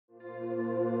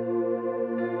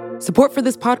Support for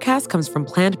this podcast comes from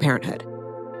Planned Parenthood.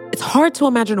 It's hard to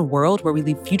imagine a world where we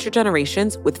leave future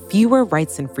generations with fewer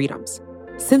rights and freedoms.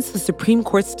 Since the Supreme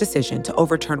Court's decision to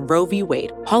overturn Roe v.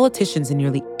 Wade, politicians in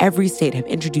nearly every state have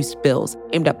introduced bills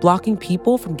aimed at blocking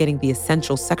people from getting the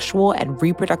essential sexual and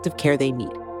reproductive care they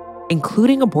need,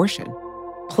 including abortion.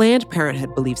 Planned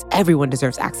Parenthood believes everyone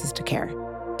deserves access to care.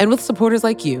 And with supporters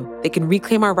like you, they can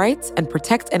reclaim our rights and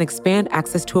protect and expand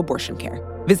access to abortion care.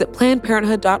 Visit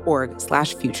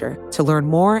PlannedParenthood.org/future to learn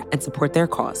more and support their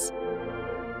cause.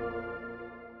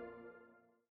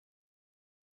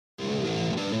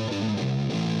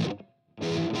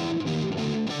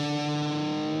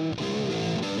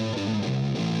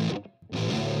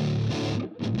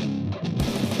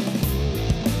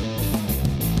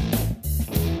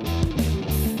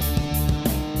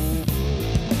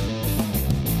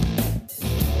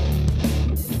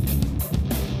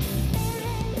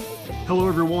 Hello,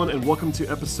 everyone, and welcome to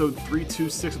episode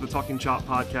 326 of the Talking Chop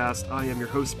podcast. I am your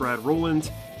host, Brad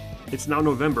Rowland. It's now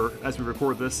November as we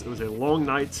record this. It was a long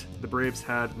night. The Braves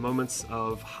had moments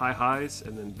of high highs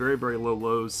and then very, very low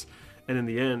lows. And in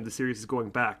the end, the series is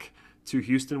going back to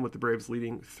Houston with the Braves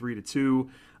leading 3-2.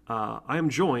 I am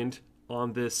joined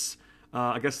on this,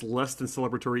 I guess, less than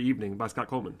celebratory evening by Scott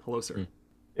Coleman. Hello, sir.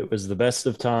 It was the best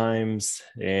of times,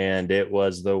 and it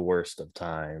was the worst of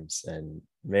times. And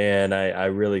man, I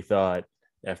really thought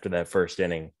after that first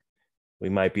inning, we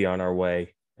might be on our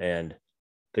way. And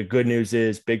the good news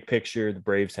is, big picture, the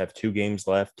Braves have 2 games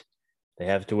left. They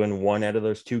have to win 1 out of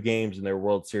those 2 games and they're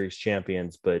World Series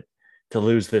champions. But to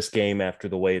lose this game after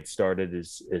the way it started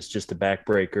is just a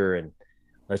backbreaker. And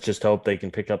let's just hope they can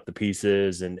pick up the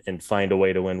pieces and find a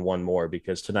way to win 1 more,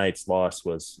 because tonight's loss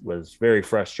was very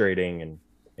frustrating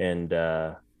and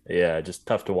just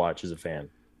tough to watch as a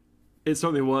fan. It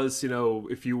certainly was.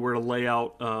 If you were to lay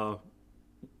out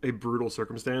a brutal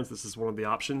circumstance, this is one of the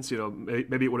options.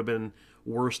 Maybe it would have been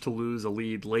worse to lose a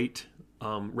lead late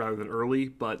rather than early,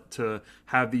 but to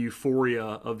have the euphoria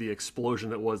of the explosion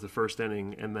that was the first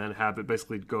inning and then have it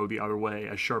basically go the other way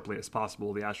as sharply as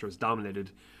possible. The Astros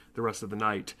dominated the rest of the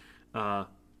night.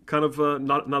 Not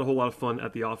a whole lot of fun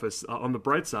at the office. On the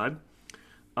bright side,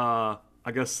 I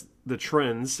guess the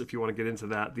trends, if you want to get into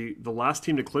that, the last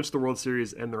team to clinch the World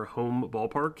Series in their home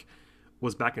ballpark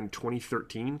was back in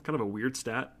 2013. Kind of a weird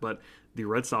stat, but the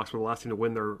Red Sox were the last team to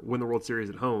win the World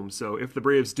Series at home. So if the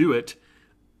Braves do it,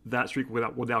 that streak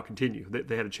will now continue.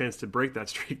 They had a chance to break that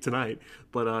streak tonight,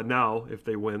 but now if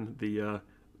they win, the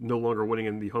no longer winning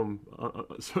in the home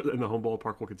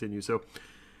ballpark will continue. So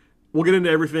we'll get into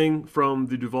everything from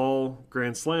the Duvall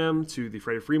Grand Slam to the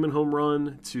Freddie Freeman home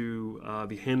run to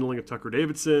the handling of Tucker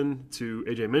Davidson to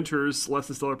AJ Minter's less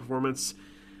than stellar performance,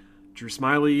 Drew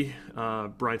Smyly,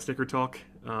 Brian Snitker talk.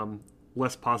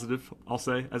 Less positive, I'll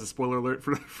say, as a spoiler alert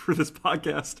for this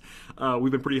podcast. We've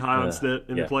been pretty high on Snit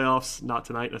in the playoffs, not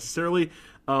tonight necessarily.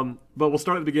 But we'll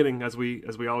start at the beginning as we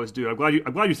always do. I'm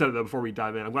glad you said it though before we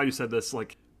dive in. I'm glad you said this.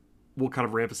 We'll kind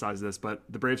of reemphasize this, but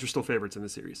the Braves are still favorites in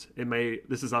this series.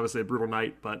 This is obviously a brutal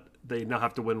night, but they now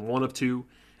have to win 1 of 2.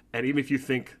 And even if you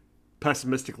think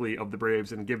pessimistically of the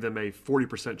Braves and give them a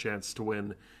 40% chance to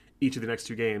win each of the next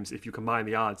 2 games, if you combine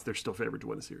the odds, they're still favored to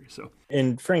win the series. So,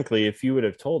 and frankly, if you would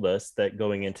have told us that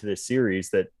going into this series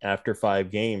that after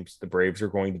 5 games the Braves are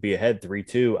going to be ahead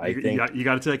 3-2, I think you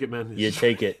got to take it, man. You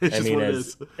take it. I mean,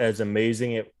 as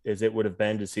amazing as it would have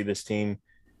been to see this team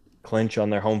clinch on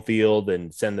their home field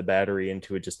and send the battery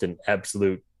into just an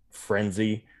absolute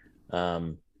frenzy.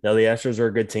 Now the Astros are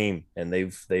a good team, and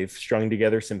they've strung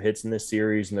together some hits in this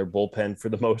series, and their bullpen for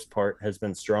the most part has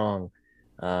been strong.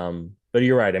 But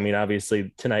you're right. I mean,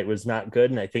 obviously tonight was not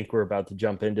good, and I think we're about to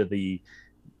jump into the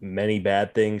many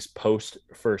bad things post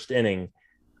first inning.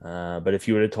 But if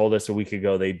you would have told us a week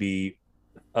ago they'd be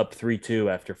up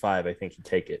 3-2 after 5, I think you'd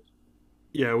take it.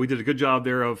 Yeah, we did a good job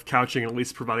there of couching and at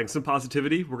least providing some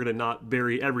positivity. We're going to not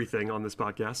bury everything on this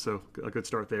podcast, so a good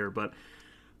start there. But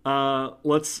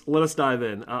let us dive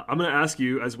in. I'm going to ask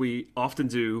you, as we often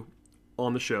do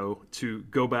on the show, to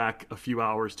go back a few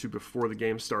hours to before the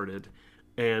game started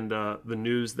and the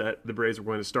news that the Braves were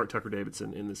going to start Tucker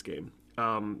Davidson in this game.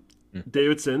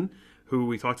 Davidson, who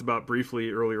we talked about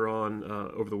briefly earlier on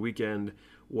over the weekend,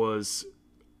 was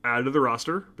added to the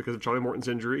roster because of Charlie Morton's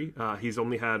injury. He's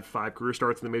only had 5 career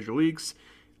starts in the major leagues.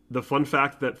 The fun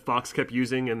fact that Fox kept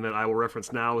using and that I will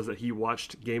reference now is that he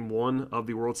watched Game 1 of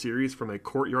the World Series from a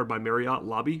Courtyard by Marriott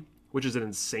lobby, which is an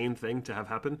insane thing to have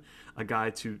happen. A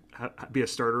guy to be a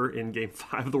starter in Game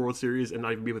 5 of the World Series and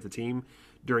not even be with the team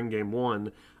during Game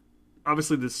 1.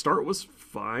 Obviously, the start was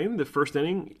fine. The first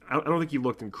inning, I don't think he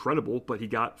looked incredible, but he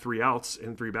got 3 outs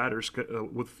and 3 batters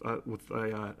with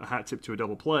a hat tip to a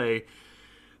double play.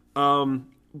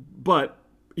 But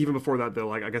even before that, though,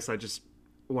 like I guess I just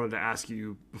wanted to ask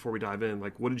you before we dive in,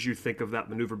 like, what did you think of that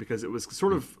maneuver? Because it was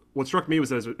sort of what struck me was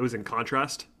that it was in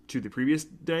contrast to the previous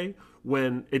day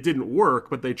when it didn't work,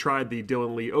 but they tried the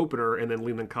Dylan Lee opener and then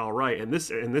leaned on Kyle Wright. And this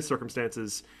in this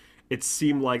circumstances, it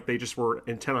seemed like they just were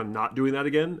intent on not doing that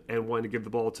again and wanted to give the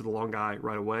ball to the long guy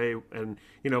right away. And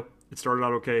it started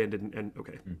out okay and didn't end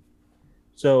okay.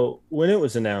 So when it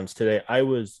was announced today, I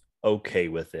was okay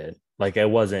with it. Like I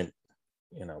wasn't,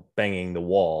 banging the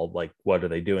wall. Like, what are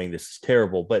they doing? This is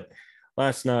terrible. But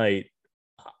last night,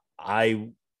 I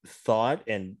thought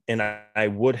and I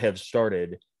would have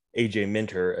started AJ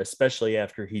Minter, especially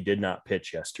after he did not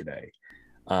pitch yesterday.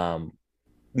 Um,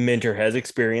 Minter has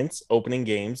experience opening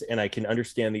games, and I can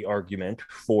understand the argument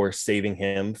for saving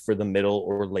him for the middle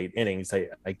or late innings.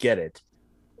 I get it,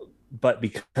 but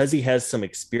because he has some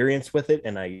experience with it,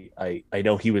 and I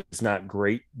know he was not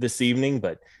great this evening,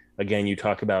 but again, you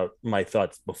talk about my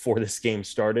thoughts before this game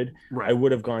started. I Right.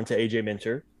 would have gone to AJ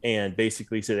Minter and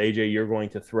basically said, AJ, you're going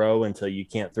to throw until you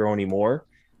can't throw anymore.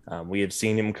 We have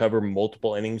seen him cover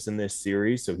multiple innings in this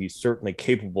series, so he's certainly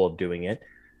capable of doing it.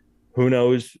 Who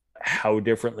knows how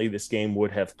differently this game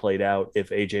would have played out if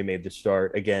AJ made the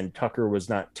start. Again, Tucker was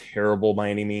not terrible by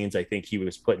any means. I think he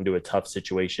was put into a tough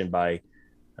situation by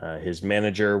his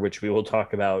manager, which we will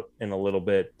talk about in a little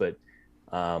bit. But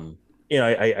um,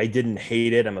 I didn't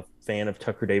hate it. I'm a fan of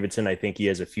Tucker Davidson. I think he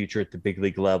has a future at the big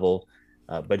league level,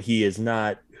 but he is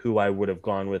not who I would have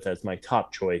gone with as my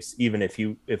top choice, even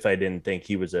if I didn't think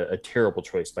he was a terrible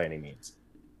choice by any means.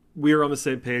 We are on the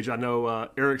same page. I know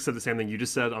Eric said the same thing you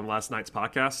just said on last night's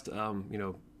podcast.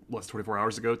 Less than 24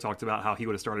 hours ago, talked about how he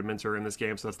would have started Minter in this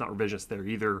game, so that's not revisionist there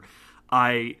either.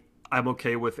 I'm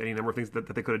okay with any number of things that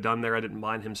they could have done there. I didn't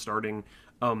mind him starting.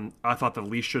 I thought the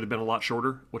leash should have been a lot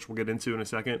shorter, which we'll get into in a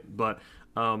second. But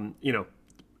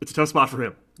it's a tough spot for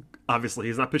him. Obviously,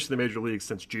 he's not pitched in the major leagues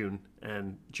since June,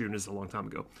 and June is a long time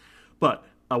ago. But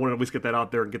I wanted to at least get that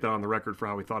out there and get that on the record for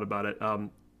how we thought about it.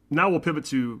 Now we'll pivot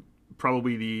to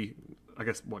probably I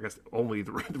guess only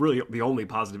really the only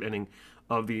positive inning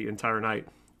of the entire night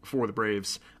for the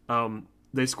Braves.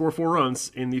 They score 4 runs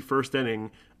in the first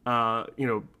inning.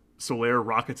 Soler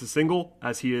rockets a single,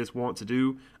 as he is wont to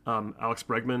do. Alex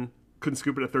Bregman couldn't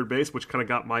scoop it at third base, which kind of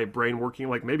got my brain working.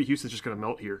 Like, maybe Houston's just going to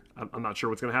melt here. I'm not sure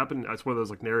what's going to happen. It's one of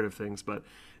those like narrative things, but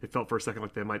it felt for a second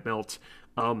like they might melt.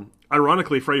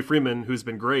 Ironically, Freddie Freeman, who's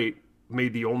been great,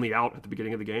 made the only out at the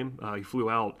beginning of the game. He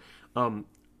flew out.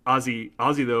 Ozzy,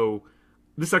 though,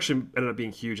 this actually ended up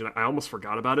being huge, and I almost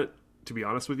forgot about it, to be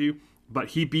honest with you. But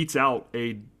he beats out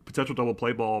a potential double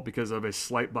play ball because of a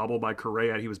slight bobble by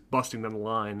Correa. He was busting down the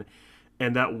line,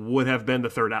 and that would have been the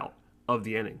third out of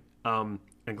the inning.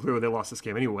 And clearly they lost this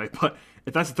game anyway. But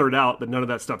if that's the third out, then none of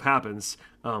that stuff happens.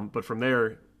 But from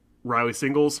there, Riley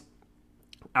singles.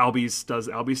 Albies does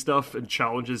Albie stuff and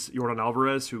challenges Yordan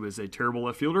Alvarez, who is a terrible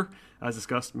left fielder, as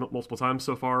discussed multiple times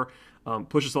so far.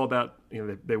 Pushes all that.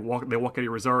 They walk Eddie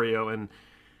Rosario, and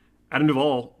Adam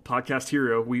Duvall, podcast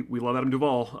hero. We love Adam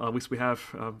Duvall. At least we have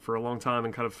for a long time,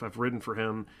 and kind of have ridden for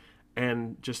him.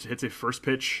 And just hits a first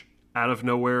pitch out of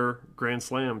nowhere grand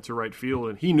slam to right field,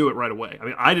 and he knew it right away. I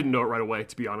mean, I didn't know it right away,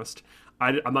 to be honest.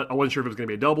 I wasn't sure if it was going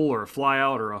to be a double or a fly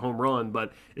out or a home run,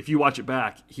 but if you watch it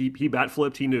back, he bat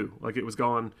flipped. He knew, like, it was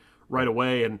gone right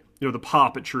away. And the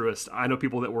pop at Truist, I know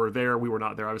people that were there. We were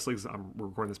not there, obviously, because we're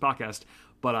recording this podcast,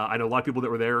 but I know a lot of people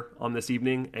that were there on this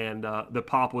evening, and the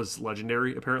pop was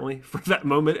legendary, apparently, for that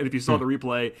moment. And if you saw the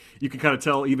replay, you can kind of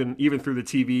tell, even through the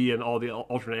TV and all the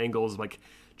alternate angles, like,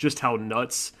 just how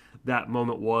nuts that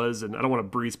moment was. And I don't want to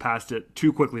breeze past it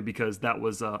too quickly because that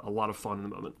was a lot of fun in the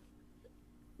moment.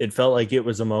 It felt like it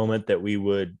was a moment that we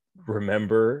would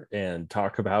remember and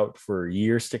talk about for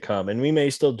years to come, and we may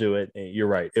still do it. You're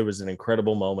right. It was an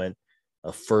incredible moment,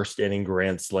 a first inning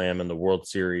grand slam in the World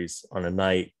Series on a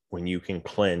night when you can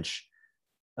clinch.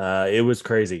 It was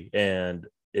crazy, and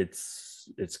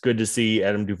it's good to see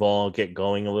Adam Duvall get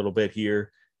going a little bit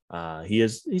here.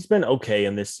 He's been okay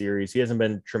in this series. He hasn't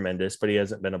been tremendous, but he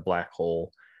hasn't been a black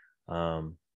hole.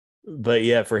 But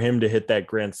yeah, for him to hit that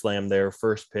grand slam there,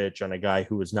 first pitch on a guy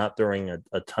who was not throwing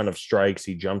a ton of strikes,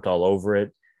 he jumped all over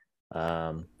it.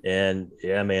 And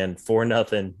yeah, man,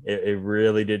 4-0. It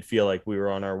really did feel like we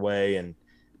were on our way, and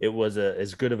it was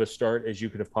as good of a start as you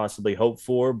could have possibly hoped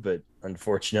for. But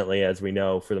unfortunately, as we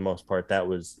know, for the most part, that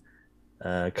was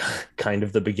kind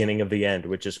of the beginning of the end,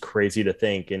 which is crazy to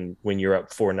think. And when you're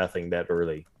up 4-0 that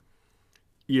early.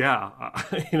 Yeah,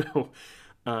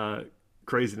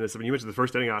 craziness. I mean, you mentioned the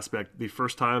first inning aspect. The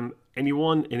first time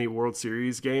anyone in a World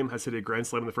Series game has hit a grand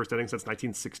slam in the first inning since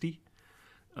 1960.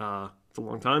 It's a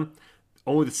long time.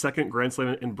 only the second Grand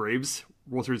Slam in Braves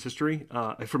World Series history.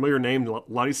 A familiar name,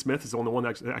 Lonnie Smith, is the only one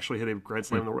that actually hit a Grand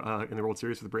Slam in the World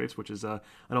Series for the Braves, which is, I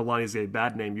know Lonnie's a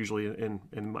bad name usually in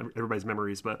everybody's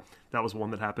memories, but that was one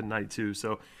that happened in 92.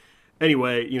 So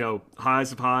anyway,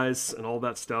 highs of highs and all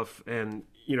that stuff. And,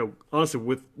 honestly,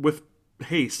 with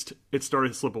haste, it started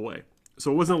to slip away.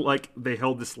 So it wasn't like they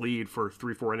held this lead for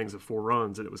 3-4 innings of 4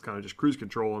 runs and it was kind of just cruise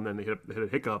control and then they hit a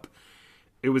hiccup.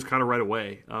 It was kind of right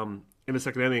away. In the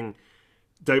second inning,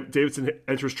 Davidson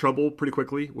enters trouble pretty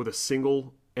quickly with a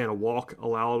single and a walk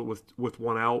allowed with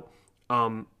 1 out.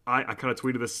 I kind of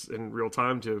tweeted this in real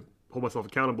time to hold myself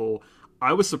accountable.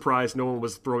 I was surprised no one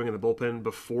was throwing in the bullpen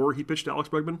before he pitched to Alex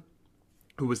Bregman,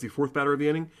 who was the 4th batter of the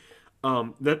inning.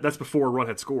 That's before a run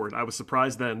had scored. I was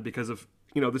surprised then because of,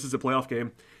 this is a playoff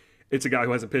game. It's a guy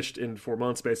who hasn't pitched in 4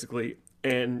 months basically,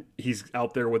 and he's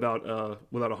out there without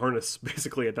a harness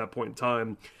basically at that point in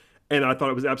time. And I thought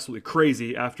it was absolutely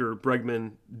crazy after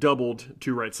Bregman doubled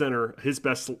to right center, his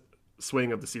best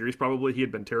swing of the series probably. He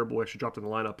had been terrible, actually dropped in the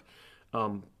lineup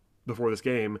before this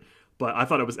game. But I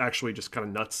thought it was actually just kind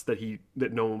of nuts that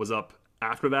no one was up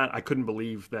after that. I couldn't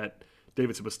believe that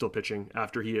Davidson was still pitching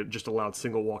after he had just allowed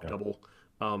single walk double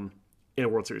in a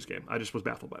World Series game. I just was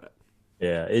baffled by that.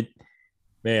 Yeah,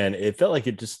 it felt like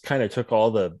it just kind of took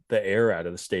all the air out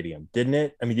of the stadium, didn't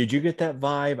it? I mean, did you get that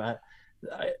vibe?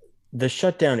 The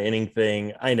shutdown inning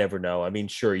thing, I never know. I mean,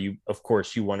 sure, of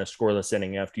course you want a scoreless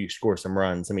inning after you score some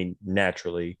runs. I mean,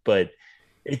 naturally, but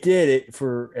it did it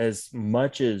for as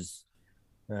much as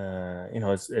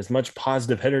as much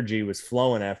positive energy was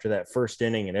flowing after that first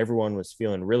inning, and everyone was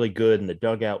feeling really good, and the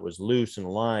dugout was loose and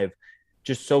alive.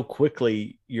 Just so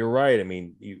quickly, you're right. I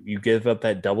mean, you give up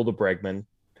that double to Bregman,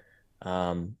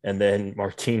 and then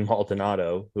Martin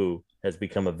Maldonado, who has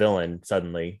become a villain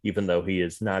suddenly, even though he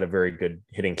is not a very good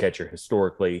hitting catcher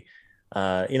historically.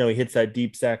 He hits that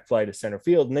deep sac fly to center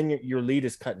field, and then your lead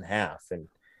is cut in half. And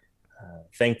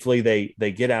thankfully,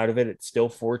 they get out of it. It's still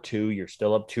 4-2. You're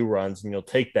still up 2 runs, and you'll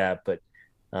take that. But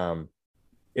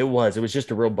it was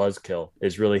just a real buzzkill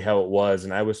is really how it was.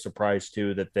 And I was surprised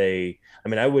too that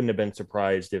I wouldn't have been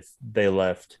surprised if they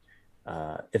left,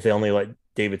 if they only let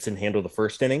Davidson handle the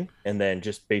first inning and then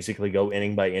just basically go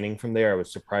inning by inning from there. I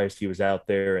was surprised he was out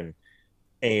there.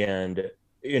 And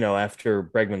after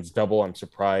Bregman's double, I'm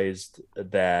surprised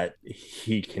that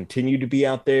he continued to be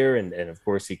out there. And of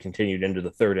course he continued into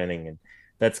the 3rd inning. And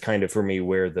that's kind of for me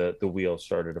where the wheels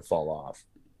started to fall off.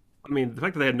 I mean, the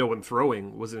fact that they had no one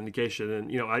throwing was an indication. And,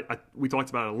 we talked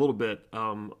about it a little bit,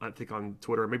 I think on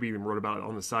Twitter, maybe even wrote about it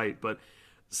on the site, but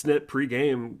Snit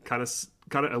pregame kind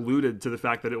of alluded to the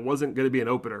fact that it wasn't going to be an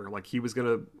opener. Like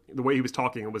the way he was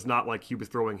talking, it was not like he was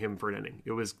throwing him for an inning.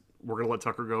 It was, we're going to let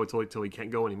Tucker go until he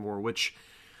can't go anymore, which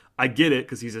I get it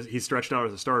because he's stretched out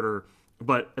as a starter.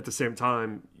 But at the same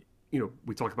time,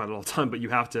 we talk about it all the time, but you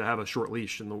have to have a short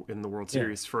leash in the World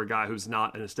Series for a guy who's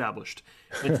not an established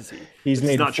entity. He's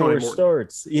made not 4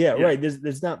 starts. Yeah, right.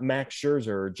 There's not Max Scherzer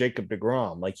or Jacob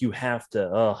deGrom. Like you have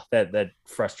to. That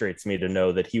frustrates me to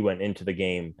know that he went into the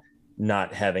game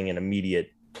not having an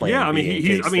immediate plan. Yeah, I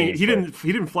mean, he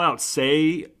didn't flat out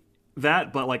say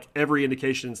that, but like every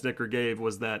indication Snitker gave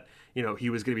was that he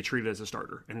was going to be treated as a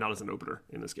starter and not as an opener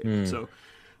in this game. So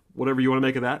whatever you want to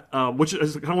make of that, which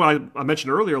is kind of what I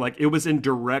mentioned earlier. Like it was in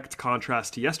direct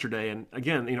contrast to yesterday. And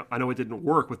again, I know it didn't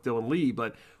work with Dylan Lee,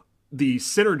 but the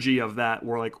synergy of that,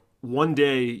 where like one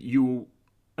day you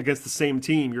against the same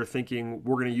team, you're thinking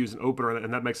we're going to use an opener,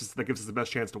 and that gives us the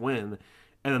best chance to win.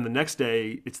 And then the next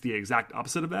day, it's the exact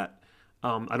opposite of that.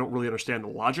 I don't really understand the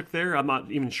logic there. I'm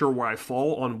not even sure where I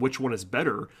fall on which one is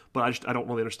better, but I don't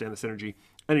really understand the synergy.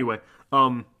 Anyway,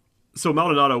 so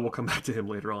Maldonado, we'll come back to him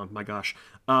later on. My gosh.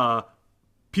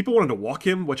 People wanted to walk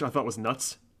him, which I thought was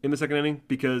nuts in the second inning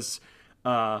because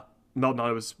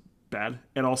Maldonado was bad.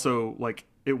 And also, like,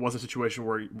 it was a situation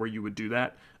where you would do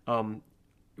that.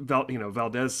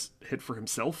 Valdez hit for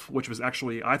himself, which was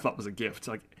actually, I thought was a gift.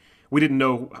 Like, we didn't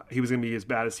know he was going to be as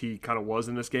bad as he kind of was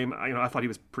in this game. I thought he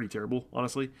was pretty terrible,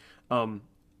 honestly.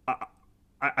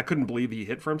 I couldn't believe he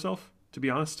hit for himself, to be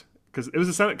honest, because it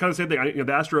was kind of the same thing. The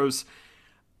Astros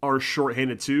are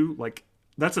shorthanded too. Like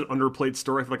that's an underplayed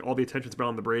story. I feel like all the attention's been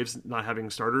on the Braves not having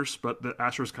starters, but the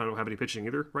Astros kind of don't have any pitching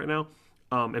either right now.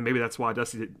 And maybe that's why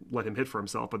Dusty let him hit for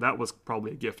himself, but that was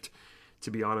probably a gift, to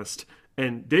be honest.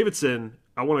 And Davidson,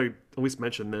 I want to at least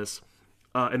mention this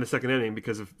in the second inning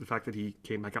because of the fact that he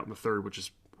came back out in the 3rd, which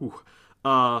is,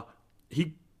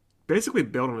 he basically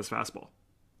bailed on his fastball.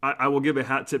 I will give a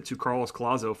hat tip to Carlos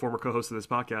Collazo, former co-host of this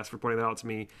podcast, for pointing that out to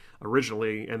me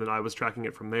originally, and then I was tracking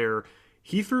it from there.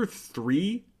 He threw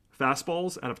 3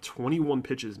 fastballs out of 21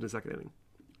 pitches in the second inning.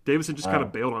 Davidson just kind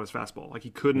of bailed on his fastball. Like he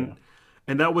couldn't.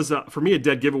 And that was for me a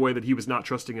dead giveaway that he was not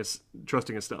trusting his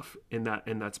stuff in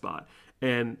that spot,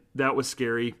 and that was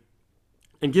scary.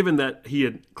 And given that he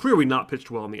had clearly not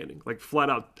pitched well in the inning, like flat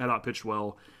out had not pitched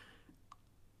well,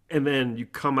 and then you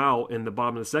come out in the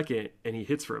bottom of the second and he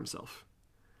hits for himself.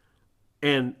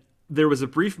 And there was a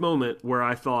brief moment where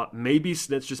I thought maybe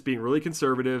Snit's just being really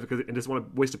conservative because and doesn't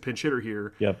want to waste a pinch hitter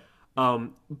here. Yep.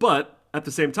 But at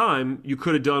the same time, you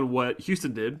could have done what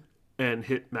Houston did and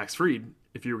hit Max Fried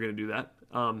if you were going to do that.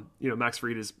 Max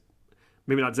Fried is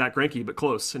maybe not Zach Greinke, but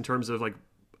close in terms of like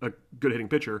a good hitting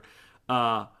pitcher.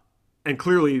 And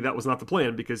clearly that was not the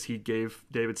plan because he gave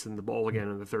Davidson the ball again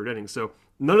in the third inning. So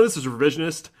none of this is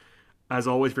revisionist. As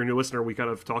always, if you're a new listener, we kind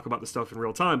of talk about this stuff in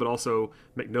real time, but also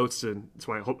make notes, and that's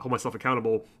why I hold myself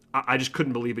accountable. I just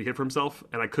couldn't believe he hit for himself,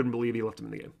 and I couldn't believe he left him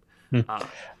in the game.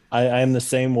 I am the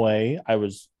same way. I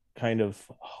was kind of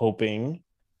hoping.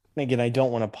 Again, I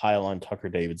don't want to pile on Tucker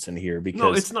Davidson here because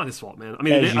no, it's not his fault, man. I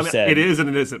mean, it is and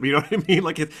it isn't. You know what I mean?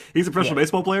 Like he's a professional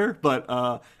baseball player,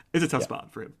 but it's a tough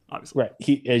spot for him, obviously. Right.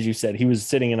 He, as you said, he was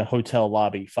sitting in a hotel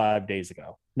lobby 5 days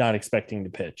ago, not expecting to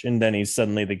pitch, and then he's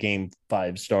suddenly the Game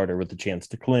 5 starter with the chance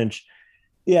to clinch.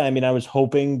 Yeah, I mean, I was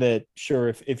hoping that sure,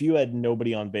 if you had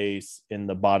nobody on base in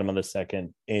the bottom of the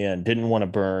second and didn't want to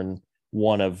burn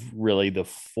one of really the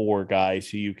four guys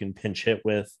who you can pinch hit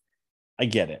with, I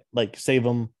get it. Like save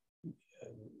them.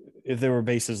 If there were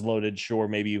bases loaded, sure,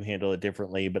 maybe you handle it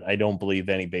differently, but I don't believe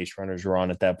any base runners were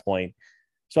on at that point.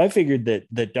 So I figured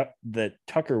that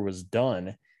Tucker was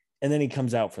done, and then he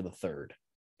comes out for the third.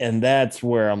 And that's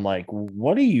where I'm like,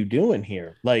 what are you doing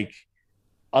here? Like,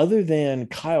 other than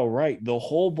Kyle Wright, the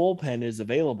whole bullpen is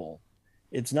available.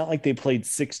 It's not like they played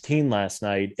 16 last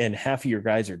night and half of your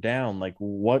guys are down. Like,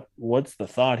 what's the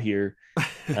thought here?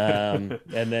 And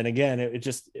then again, it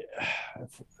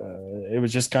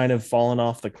was just kind of falling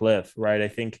off the cliff, right? I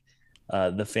think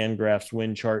the Fangraphs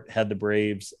win chart had the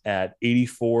Braves at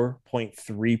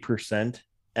 84.3%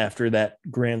 after that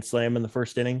grand slam in the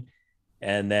first inning.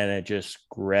 And then it just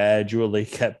gradually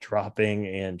kept dropping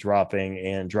and dropping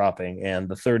and dropping. And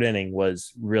the third inning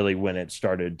was really when it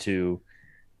started to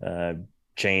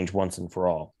change once and for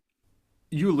all.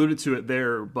 You alluded to it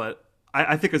there, but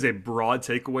I think as a broad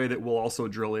takeaway that we'll also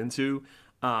drill into,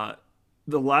 the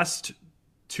last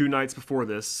two nights before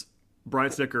this, Brian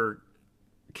Snitker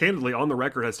candidly on the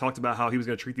record has talked about how he was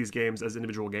going to treat these games as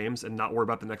individual games and not worry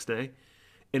about the next day.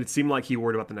 And it seemed like he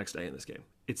worried about the next day in this game.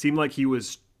 It seemed like he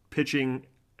was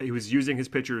using his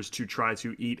pitchers to try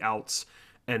to eat outs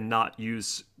and not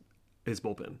use his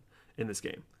bullpen in this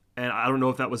game. And I don't know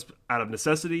if that was out of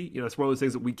necessity. It's one of those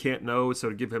things that we can't know. So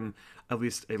to give him at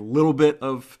least a little bit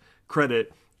of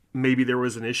credit, maybe there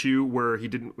was an issue where he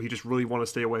just really want to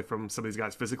stay away from some of these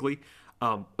guys physically.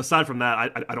 Aside from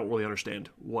that, I don't really understand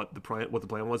what the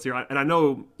plan was here. And I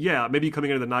know, maybe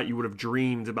coming into the night, you would have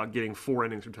dreamed about getting 4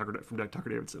 innings from Tucker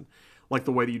Davidson, like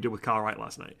the way that you did with Kyle Wright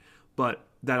last night. But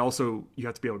that also, you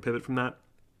have to be able to pivot from that.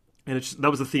 And that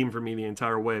was the theme for me the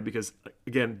entire way because,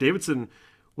 again, Davidson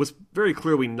was very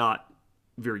clearly not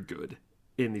very good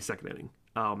in the second inning.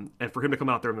 And for him to come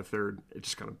out there in the third, it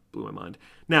just kind of blew my mind.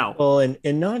 Now, well,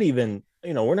 and not even,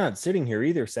 we're not sitting here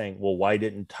either saying, well, why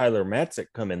didn't Tyler Matzik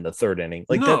come in the third inning?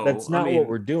 Like no, that's not what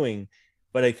we're doing.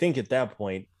 But I think at that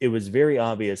point, it was very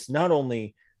obvious. Not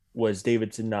only was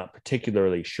Davidson not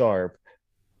particularly sharp,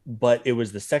 but it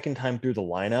was the second time through the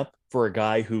lineup for a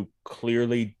guy who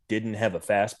clearly didn't have a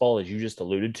fastball, as you just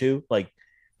alluded to. Like,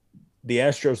 the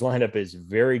Astros lineup is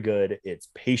very good. It's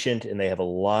patient, and they have a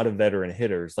lot of veteran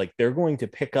hitters. Like, they're going to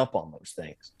pick up on those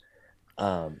things.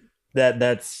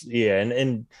 That's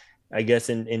And I guess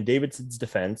in Davidson's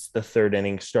defense, the third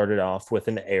inning started off with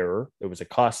an error. It was a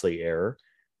costly error.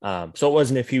 So it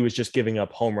wasn't if he was just giving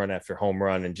up home run after home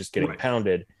run and just getting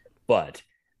pounded. But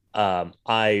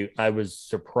I was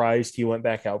surprised he went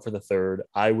back out for the third.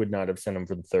 I would not have sent him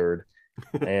for the third.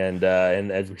 And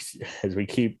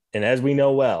as we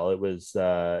know well, it was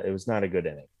not a good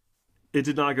inning. It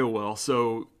did not go well.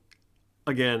 So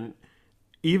again,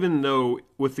 even though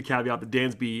with the caveat that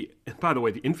Dansby, and by the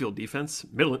way, the infield defense,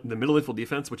 the middle infield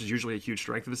defense, which is usually a huge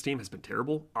strength of this team, has been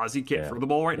terrible. Ozzie can't throw the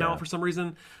ball right now for some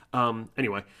reason.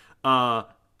 Anyway,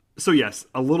 so yes,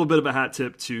 a little bit of a hat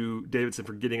tip to Davidson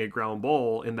for getting a ground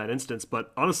ball in that instance.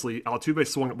 But honestly, Altuve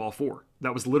swung at ball 4.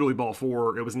 That was literally ball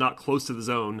 4. It was not close to the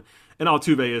zone. And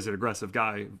Altuve is an aggressive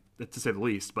guy, to say the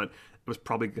least. But it was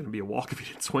probably going to be a walk if he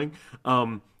didn't swing.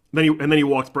 Then he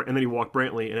walked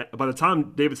Brantley. And by the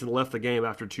time Davidson left the game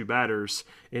after 2 batters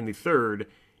in the third,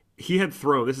 he had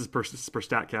thrown. This is per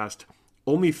Statcast.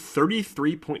 Only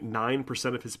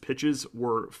 33.9% of his pitches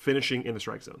were finishing in the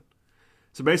strike zone.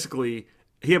 So basically,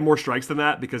 he had more strikes than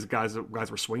that because guys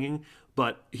were swinging,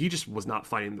 but he just was not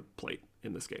finding the plate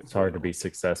in this game. It's hard to be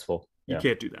successful. You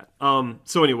can't do that.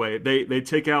 So anyway, they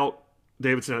take out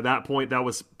Davidson at that point. That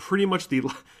was pretty much the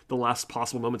last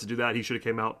possible moment to do that. He should have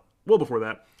came out well before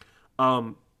that.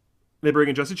 They bring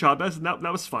in Jesse Chavez, and that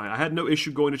was fine. I had no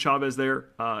issue going to Chavez there.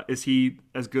 Is he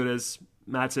as good as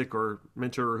Matzek or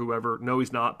Minter or whoever? No,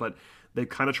 he's not, but they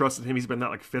kind of trusted him. He's been that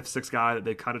like fifth, sixth guy that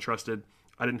they kind of trusted.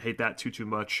 I didn't hate that too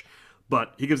much.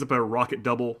 But he gives up a rocket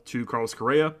double to Carlos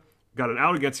Correa, got an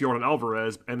out against Yordan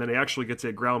Alvarez, and then he actually gets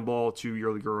a ground ball to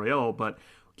Yuli Gurriel, but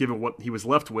given what he was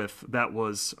left with, that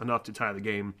was enough to tie the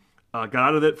game. Got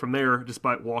out of it from there,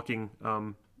 despite walking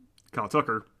Kyle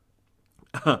Tucker.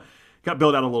 Got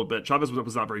bailed out a little bit. Chavez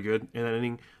was not very good in that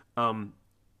inning.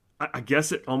 I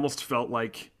guess it almost felt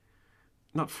like,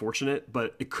 not fortunate,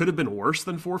 but it could have been worse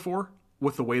than 4-4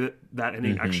 with the way that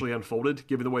inning actually unfolded,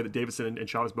 given the way that Davidson and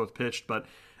Chavez both pitched. But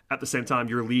at the same time,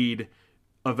 your lead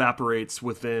evaporates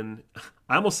within,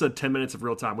 I almost said 10 minutes of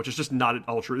real time, which is just not at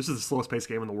all true. This is the slowest paced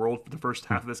game in the world for the first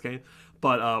half of this game.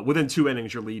 But within 2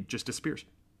 innings, your lead just disappears.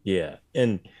 Yeah,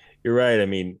 and you're right. I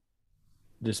mean,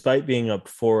 despite being up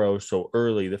 4-0 so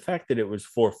early, the fact that it was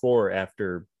 4-4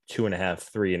 after 2.5,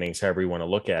 3 innings, however you want to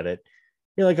look at it,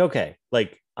 you're like, okay,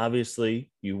 like obviously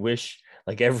you wish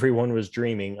like everyone was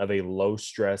dreaming of a low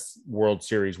stress World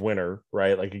Series winner,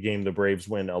 right? Like a game the Braves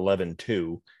win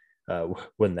 11-2.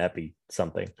 Wouldn't that be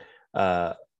something?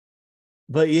 But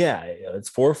yeah, it's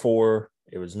 4-4.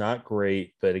 It was not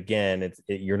great, but again,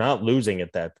 you're not losing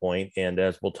at that point. And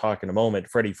as we'll talk in a moment,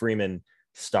 Freddie Freeman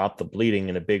stopped the bleeding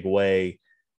in a big way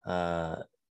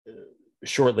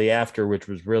shortly after, which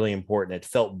was really important. It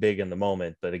felt big in the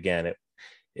moment, but again,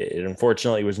 it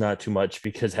unfortunately was not too much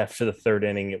because after the third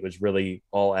inning, it was really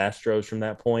all Astros from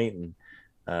that point.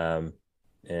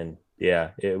 And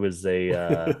yeah, it was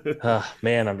a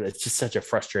man. It's just such a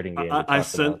frustrating game. I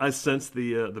sense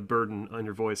the burden on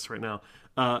your voice right now.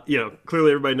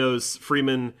 Clearly everybody knows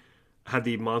Freeman had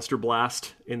the monster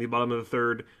blast in the bottom of the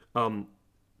third,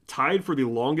 tied for the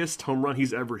longest home run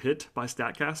he's ever hit by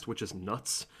Statcast, which is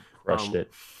nuts. Crushed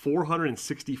it.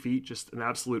 460 feet, just an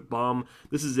absolute bomb.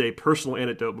 This is a personal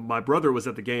anecdote. My brother was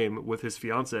at the game with his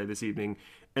fiance this evening,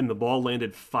 and the ball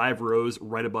landed 5 rows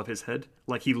right above his head.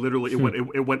 Like he literally,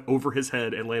 it went over his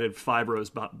head and landed 5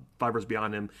 rows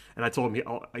beyond him. And I told him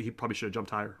he probably should have jumped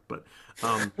higher. But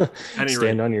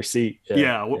stand on your seat.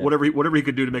 Yeah. Whatever he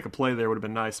could do to make a play there would have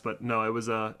been nice. But no, it was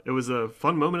a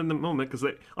fun moment in the moment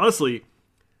because honestly,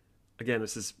 again,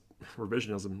 this is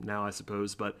revisionism now, I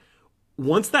suppose, but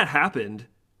once that happened,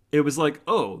 it was like,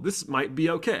 oh, this might be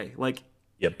okay. Like,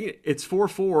 yep. It's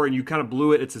 4-4 and you kind of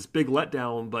blew it. It's this big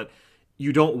letdown, but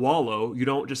you don't wallow. You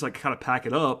don't just like kind of pack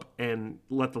it up and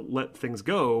let things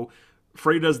go.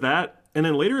 Freddie does that. And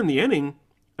then later in the inning,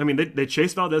 I mean, they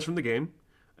chased Valdez from the game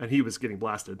and he was getting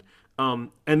blasted.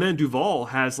 And then Duvall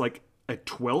has like he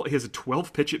has a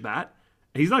 12 pitch at bat.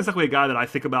 And he's not exactly a guy that I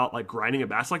think about like grinding at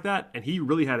bats like that. And he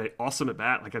really had an awesome at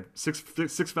bat, like a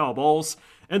six foul balls,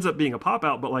 ends up being a pop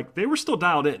out, but like they were still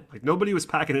dialed in. Like nobody was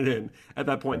packing it in at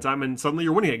that point in time. And suddenly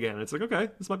you're winning again. It's like, okay,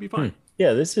 this might be fine.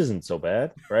 Yeah, this isn't so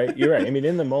bad, right? You're right. I mean,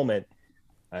 in the moment,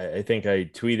 I think I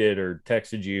tweeted or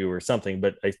texted you or something,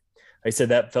 but I said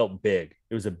that felt big.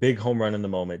 It was a big home run in the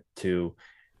moment to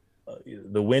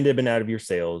the wind had been out of your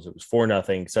sails. It was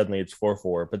 4-0. Suddenly it's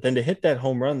 4-4. But then to hit that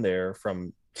home run there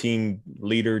from team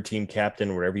leader, team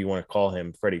captain, whatever you want to call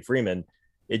him, Freddie Freeman,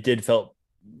 it felt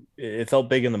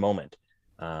big in the moment.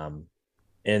 And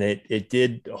it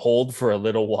did hold for a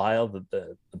little while.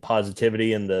 The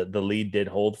positivity and the lead did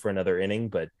hold for another inning,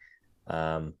 but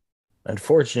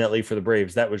unfortunately for the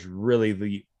Braves, that was really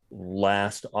the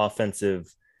last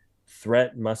offensive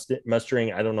threat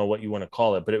mustering. I don't know what you want to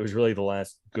call it, but it was really the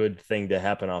last good thing to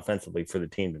happen offensively for the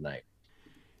team tonight.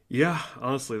 Yeah,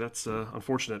 honestly, that's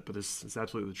unfortunate, but it's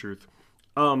absolutely the truth.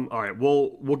 All right,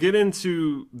 we'll get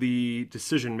into the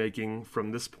decision making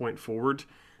from this point forward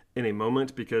in a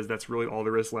moment because that's really all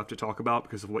there is left to talk about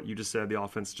because of what you just said. The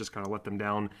offense just kind of let them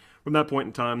down from that point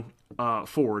in time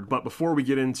forward. But before we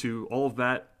get into all of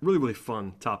that really, really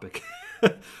fun topic,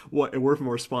 a word from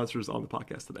our sponsors on the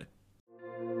podcast today.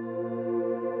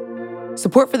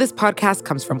 Support for this podcast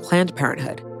comes from Planned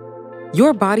Parenthood.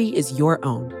 Your body is your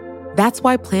own. That's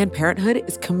why Planned Parenthood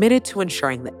is committed to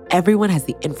ensuring that everyone has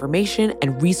the information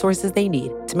and resources they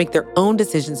need to make their own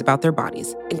decisions about their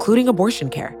bodies, including abortion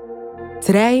care.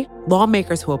 Today,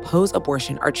 lawmakers who oppose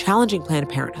abortion are challenging Planned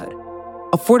Parenthood.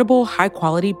 Affordable,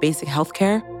 high-quality basic health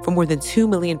care for more than 2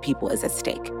 million people is at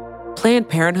stake. Planned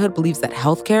Parenthood believes that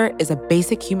health care is a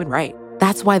basic human right.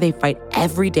 That's why they fight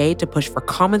every day to push for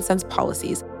common-sense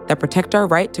policies that protect our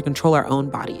right to control our own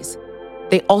bodies.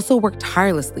 They also work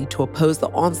tirelessly to oppose the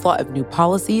onslaught of new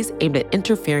policies aimed at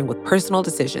interfering with personal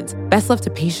decisions best left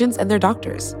to patients and their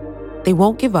doctors. They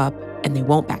won't give up, and they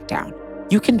won't back down.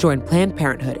 You can join Planned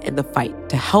Parenthood in the fight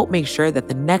to help make sure that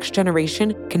the next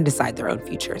generation can decide their own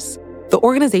futures. The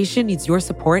organization needs your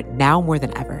support now more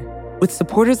than ever. With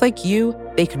supporters like you,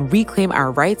 they can reclaim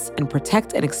our rights and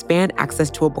protect and expand access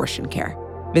to abortion care.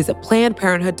 Visit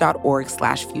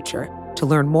PlannedParenthood.org/future to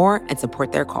learn more and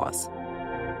support their cause.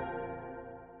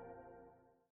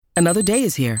 Another day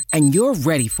is here, and you're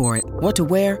ready for it. What to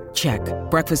wear? Check.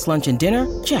 Breakfast, lunch, and dinner?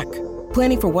 Check.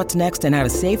 Planning for what's next and how to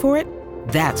save for it?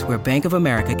 That's where Bank of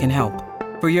America can help.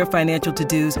 For your financial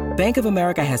to-dos, Bank of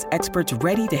America has experts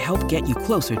ready to help get you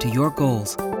closer to your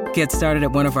goals. Get started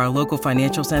at one of our local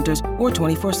financial centers or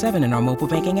 24/7 in our mobile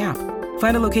banking app.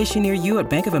 Find a location near you at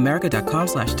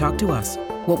bankofamerica.com/talktous.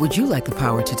 What would you like the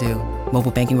power to do?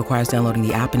 Mobile banking requires downloading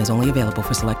the app and is only available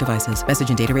for select devices. Message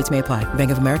and data rates may apply.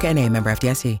 Bank of America N.A., member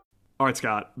FDIC. All right,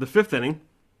 Scott. The fifth inning,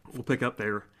 we'll pick up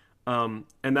there, and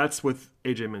that's with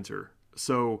A.J. Minter.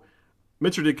 So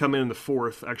Minter did come in the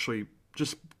fourth, actually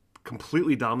just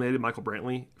completely dominated Michael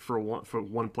Brantley for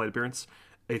one plate appearance.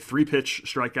 A 3-pitch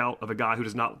strikeout of a guy who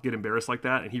does not get embarrassed like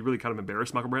that, and he really kind of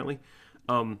embarrassed Michael Brantley.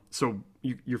 So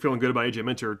you're feeling good about A.J.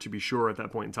 Minter, to be sure, at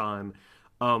that point in time.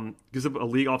 Gives up a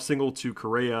leadoff single to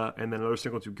Correa and then another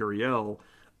single to Gurriel.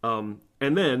 And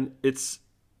then it's,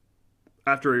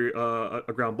 after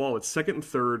a ground ball, it's second and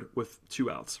third with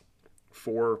 2 outs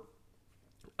for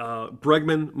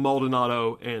Bregman,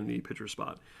 Maldonado, and the pitcher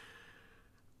spot.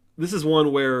 This is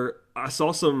one where I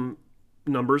saw some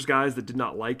numbers guys that did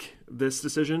not like this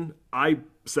decision. I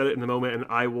said it in the moment, and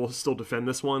I will still defend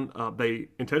this one. They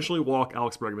intentionally walk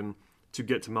Alex Bregman to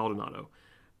get to Maldonado.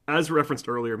 As referenced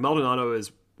earlier, Maldonado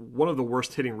is one of the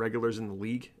worst hitting regulars in the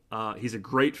league. He's a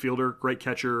great fielder, great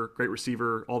catcher, great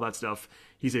receiver, all that stuff.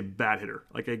 He's a bad hitter.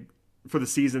 For the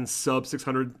season, sub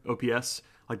 600 OPS,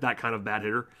 like that kind of bad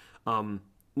hitter.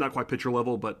 Not quite pitcher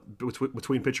level, but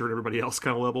between pitcher and everybody else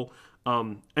kind of level.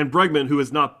 And Bregman, who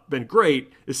has not been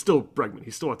great, is still Bregman.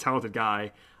 He's still a talented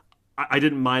guy. I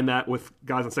didn't mind that with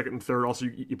guys on second and third. Also,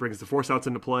 he brings the force outs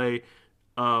into play.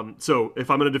 So if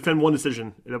I'm going to defend one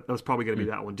decision, that was probably going to be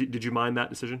that one. Did you mind that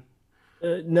decision?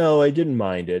 No, I didn't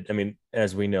mind it. I mean,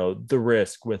 as we know, the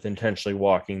risk with intentionally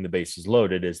walking the bases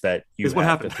loaded is that you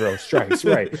have to throw strikes.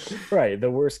 Right. The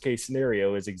worst case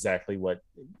scenario is exactly what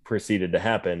proceeded to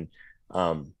happen.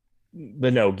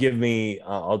 But no,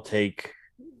 I'll take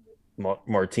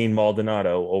Martin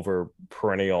Maldonado over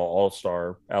perennial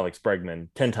all-star Alex Bregman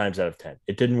 10 times out of 10.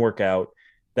 It didn't work out.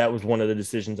 That was one of the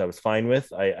decisions I was fine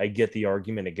with. I get the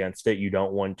argument against it. You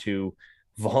don't want to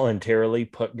voluntarily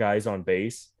put guys on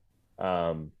base.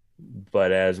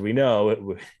 But as we know,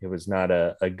 it was not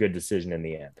a good decision in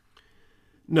the end.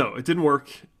 No, it didn't work.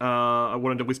 I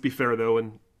wanted to at least be fair, though,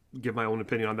 and give my own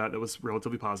opinion on that. That was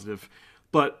relatively positive.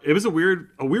 But it was a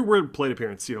weird plate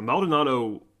appearance.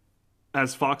 Maldonado,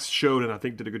 as Fox showed, and I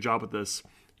think did a good job with this,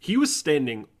 he was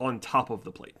standing on top of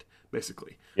the plate,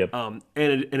 basically. Yep. And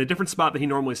in a different spot that he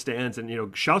normally stands.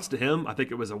 And, shouts to him. I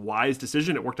think it was a wise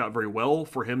decision. It worked out very well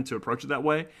for him to approach it that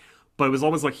way. But it was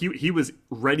almost like he was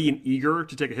ready and eager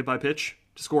to take a hit by pitch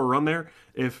to score a run there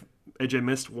if AJ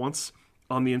missed once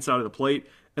on the inside of the plate.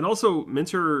 And also,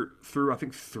 Minter threw, I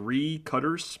think, 3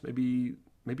 cutters, maybe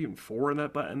even 4 in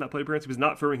that plate appearance. He was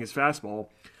not throwing his fastball,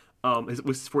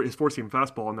 his four-seam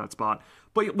fastball in that spot.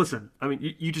 But listen, I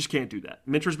mean, you just can't do that.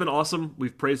 Minter's been awesome.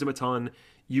 We've praised him a ton.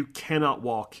 You cannot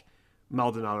walk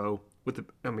Maldonado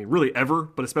really ever,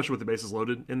 but especially with the bases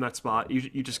loaded in that spot.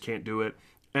 You just can't do it.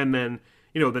 And then,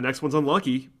 the next one's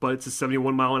unlucky, but it's a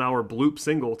 71-mile-an-hour bloop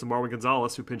single to Marwin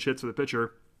Gonzalez, who pinch hits for the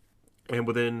pitcher. And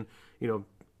within,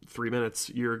 3 minutes,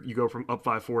 you go from up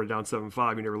 5-4 to down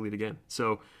 7-5. You never lead again.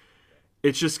 So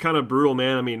it's just kind of brutal,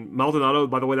 man. I mean, Maldonado,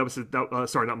 by the way,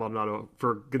 sorry, not Maldonado.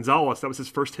 For Gonzalez, that was his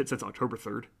first hit since October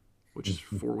 3rd, which is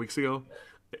 4 weeks ago.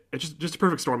 It's just a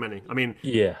perfect storm ending. I mean,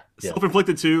 yeah.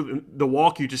 Self-inflicted too. The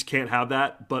walk, you just can't have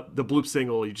that. But the bloop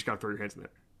single, you just got to throw your hands in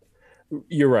there.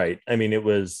 You're right. I mean, it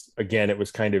was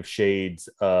kind of shades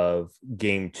of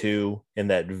game 2 in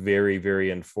that very,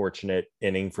 very unfortunate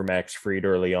inning for Max Fried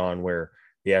early on, where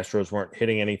the Astros weren't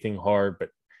hitting anything hard, but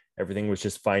everything was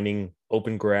just finding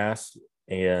open grass.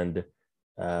 And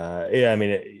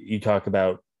you talk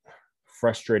about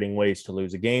frustrating ways to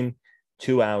lose a game.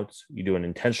 2 outs, you do an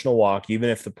intentional walk, even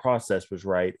if the process was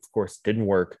right. Of course, it didn't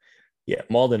work. Yeah,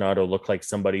 Maldonado looked like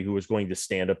somebody who was going to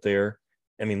stand up there.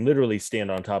 I mean, literally stand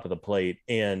on top of the plate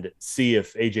and see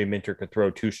if AJ Minter could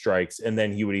throw 2 strikes, and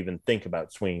then he would even think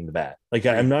about swinging the bat.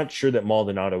 I'm not sure that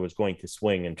Maldonado was going to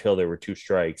swing until there were 2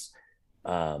 strikes.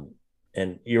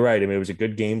 And you're right. I mean, it was a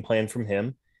good game plan from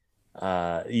him.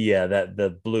 Yeah, that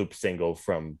the bloop single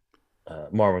from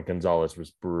Marwin Gonzalez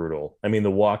was brutal. I mean,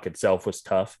 the walk itself was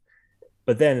tough,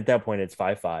 but then at that point it's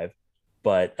 5-5.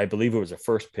 But I believe it was a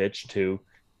first pitch too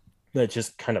that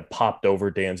just kind of popped over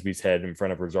Dansby's head in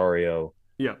front of Rosario.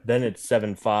 Yeah. Then it's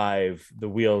 7-5. The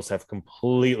wheels have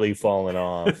completely fallen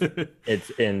off. It's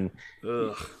in.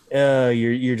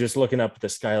 You're just looking up at the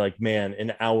sky like, man,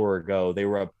 an hour ago they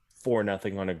were up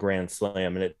 4-0 on a grand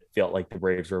slam, and it felt like the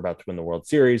Braves were about to win the World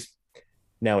Series.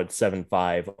 Now it's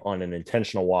 7-5 on an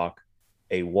intentional walk,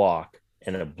 a walk,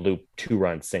 and a bloop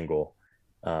 2-run single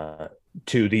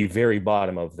to the very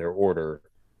bottom of their order,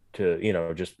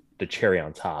 to just the cherry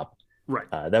on top. Right.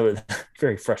 That was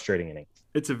very frustrating inning.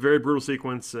 It's a very brutal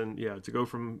sequence, and yeah, to go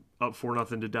from up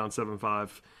 4-0 to down 7-5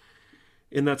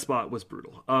 in that spot was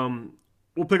brutal.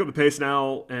 We'll pick up the pace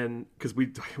now, and because we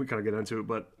kind of get into it,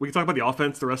 but we can talk about the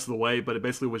offense the rest of the way. But it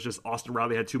basically was just Austin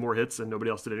Riley had 2 more hits, and nobody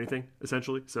else did anything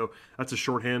essentially. So that's a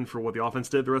shorthand for what the offense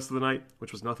did the rest of the night,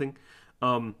 which was nothing.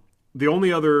 The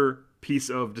only other piece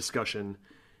of discussion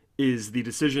is the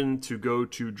decision to go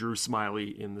to Drew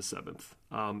Smyly in the 7th,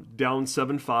 down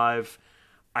 7-5.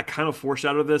 I kind of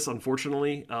foreshadowed this,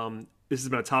 unfortunately. This has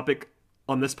been a topic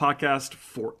on this podcast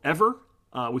forever.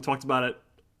 We talked about it.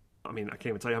 I mean, I can't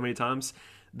even tell you how many times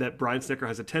that Brian Snitker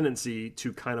has a tendency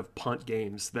to kind of punt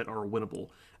games that are winnable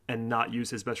and not use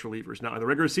his best relievers. Now, in the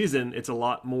regular season, it's a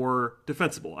lot more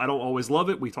defensible. I don't always love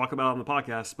it. We talk about it on the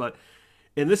podcast, but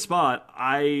in this spot,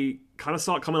 I kind of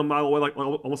saw it coming a mile away, like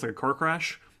almost like a car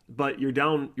crash. But you're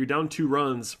down 2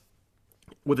 runs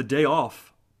with a day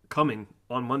off coming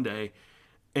on Monday.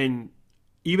 And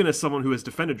even as someone who has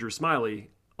defended Drew Smyly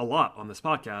a lot on this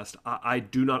podcast, I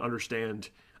do not understand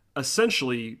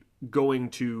essentially going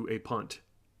to a punt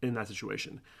in that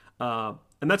situation. And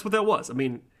that's what that was. I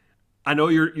mean, I know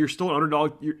you're still an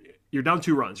underdog. You're down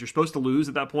 2 runs. You're supposed to lose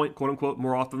at that point, quote unquote,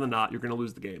 more often than not. You're going to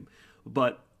lose the game.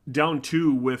 But down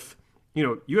 2 with,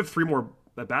 you have 3 more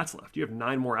at bats left. You have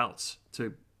 9 more outs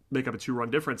to make up a 2-run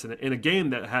difference in a game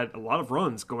that had a lot of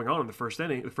runs going on in the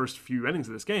first few innings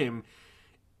of this game.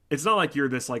 It's not like you're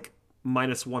this like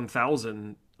minus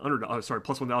 1,000 underdog. Sorry,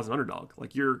 plus 1,000 underdog.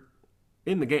 Like you're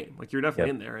in the game. Like you're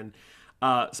definitely in there. And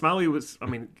Smyly was,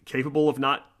 capable of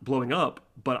not blowing up.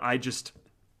 But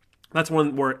that's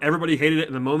one where everybody hated it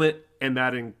in the moment, and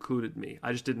that included me.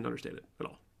 I just didn't understand it at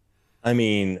all. I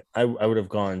mean, I would have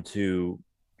gone to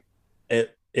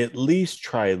at least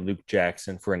try Luke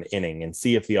Jackson for an inning and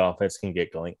see if the offense can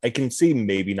get going. I can see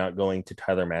maybe not going to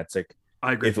Tyler Matzik.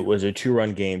 I agree. If it was a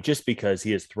 2-run game, just because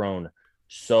he has thrown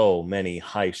so many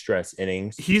high stress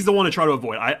innings. He's the one to try to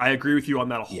avoid. I agree with you on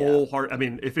that wholeheartedly. I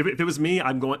mean, if it was me,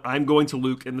 I'm going to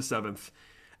Luke in the 7th.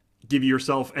 Give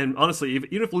yourself, and honestly, even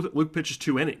if Luke pitches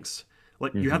 2 innings,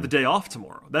 like you have the day off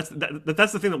tomorrow. That's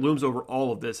the thing that looms over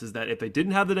all of this, is that if they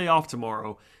didn't have the day off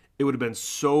tomorrow, it would have been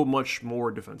so much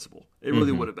more defensible. It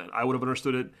really would have been. I would have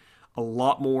understood it a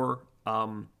lot more.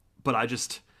 But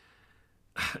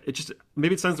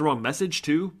maybe it sends the wrong message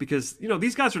too, because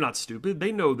these guys are not stupid.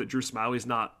 They know that Drew Smyly's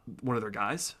not one of their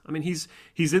guys. I mean, he's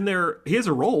in there. He has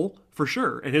a role for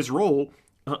sure, and his role.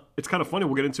 It's kind of funny.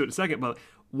 We'll get into it in a second, but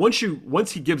once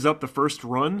he gives up the first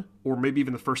run, or maybe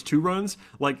even the first 2 runs,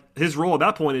 like his role at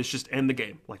that point is just end the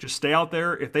game. Like just stay out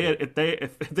there. If they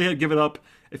had given up,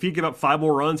 if he'd give up 5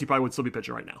 more runs, he probably would still be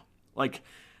pitching right now. Like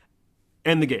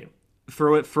end the game.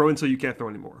 Throw until you can't throw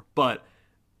anymore. But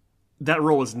that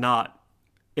role is not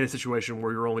in a situation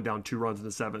where you're only down 2 runs in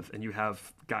the 7th and you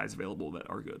have guys available that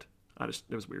are good. It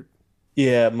was weird.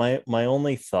 Yeah, my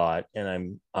only thought, and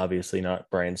I'm obviously not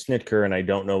Brian Snitker, and I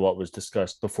don't know what was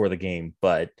discussed before the game,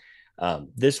 but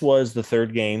this was the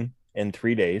 3rd game in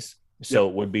 3 days. So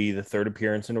It would be the 3rd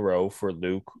appearance in a row for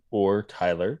Luke or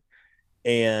Tyler.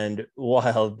 And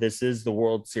while this is the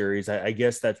World Series, I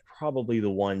guess that's probably the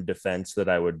one defense that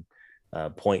I would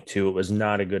point to. It was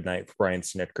not a good night for Brian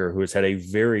Snitker, who has had a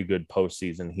very good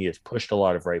postseason. He has pushed a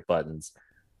lot of right buttons.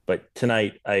 But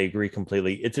tonight, I agree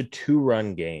completely. It's a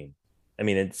 2-run game. I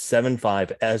mean, it's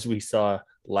 7-5, as we saw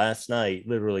last night,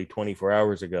 literally 24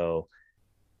 hours ago.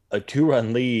 A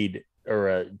 2-run lead,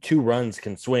 or 2 runs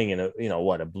can swing in a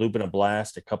bloop and a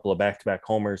blast, a couple of back-to-back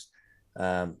homers.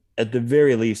 At the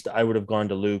very least, I would have gone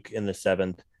to Luke in the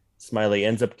 7th. Smyly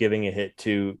ends up giving a hit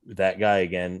to that guy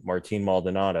again, Martin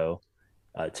Maldonado,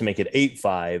 to make it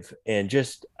 8-5. And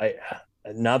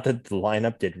not that the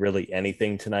lineup did really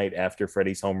anything tonight after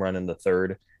Freddie's home run in the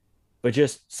 3rd, but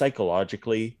just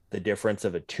psychologically, the difference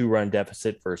of a 2-run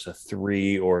deficit versus a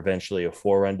 3 or eventually a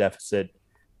 4-run deficit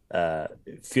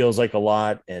feels like a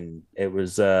lot. And it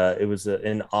was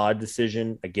an odd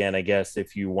decision. Again, I guess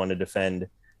if you want to defend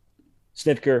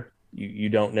Snitker, you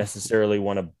don't necessarily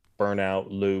want to burn out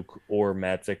Luke or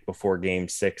Matzik before game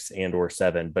 6 and or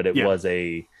 7, but it Yeah. was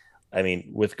I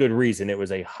mean, with good reason, it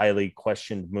was a highly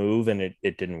questioned move and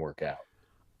it didn't work out.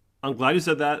 I'm glad you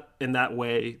said that in that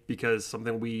way, because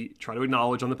something we try to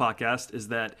acknowledge on the podcast is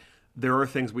that there are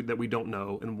things that we don't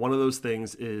know. And one of those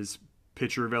things is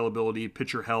pitcher availability,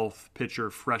 pitcher health, pitcher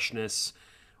freshness,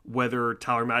 whether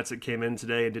Tyler Matzik came in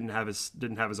today and didn't have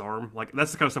his arm. Like,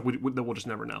 that's the kind of stuff that we'll just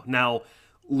never know. Now,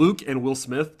 Luke and Will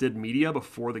Smith did media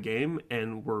before the game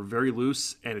and were very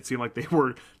loose, and it seemed like they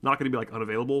were not going to be like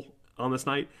unavailable on this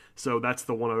night. So that's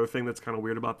the one other thing that's kind of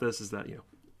weird about this, is that, you know,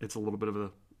 it's a little bit of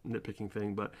a nitpicking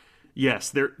thing, but yes,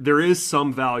 there is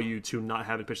some value to not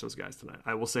having pitched those guys tonight.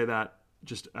 I will say that,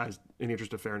 just as in the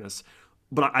interest of fairness.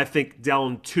 But I think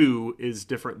down 2 is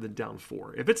different than down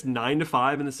 4. If it's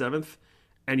 9-5 in the 7th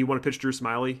and you want to pitch Drew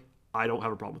Smiley, I don't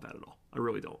have a problem with that at all. I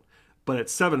really don't. But at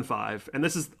 7-5, and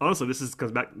this is honestly,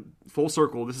 comes back full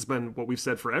circle. This has been what we've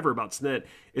said forever about Snit,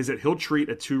 is that he'll treat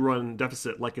a 2-run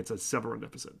deficit like it's a 7-run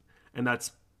deficit, and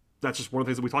that's just one of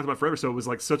the things that we talked about forever. So it was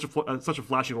like such a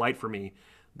flashing light for me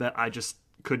that I just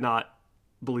could not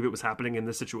believe it was happening in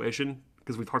this situation,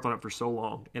 because we've harped on it for so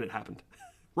long, and it happened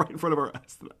right in front of our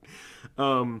eyes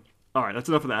tonight. All right, that's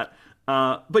enough of that.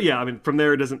 But yeah, I mean, from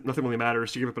there, nothing really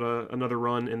matters. You give up another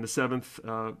run in the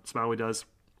 7th. Smiley does.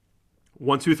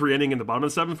 1-2-3 inning in the bottom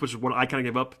of the 7th, which is what I kind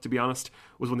of gave up, to be honest,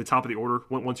 was when the top of the order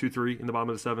went 1-2-3 in the bottom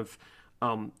of the 7th. I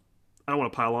don't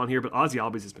want to pile on here, but Ozzie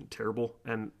Albies has been terrible,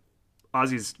 and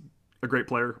Ozzie's a great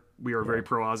player. We are very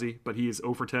pro Ozzie, but he is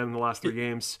 0 for 10 in the last 3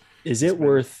 games. Is it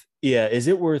worth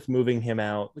moving him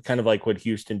out? Kind of like what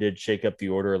Houston did, shake up the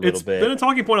order a little bit. It's been a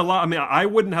talking point a lot. I mean, I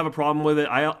wouldn't have a problem with it.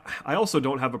 I also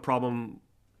don't have a problem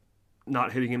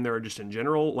not hitting him there just in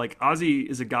general. Like, Ozzie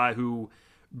is a guy who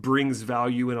brings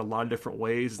value in a lot of different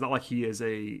ways. It's not like he is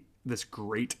this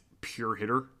great pure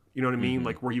hitter. You know what I mean? Mm-hmm.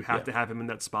 Like, where you have to have him in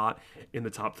that spot in the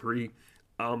top 3.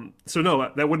 So no,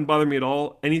 that wouldn't bother me at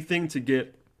all. Anything to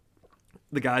get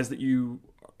the guys that you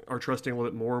are trusting a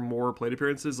little bit more and more plate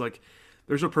appearances, like,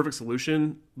 there's no perfect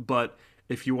solution, but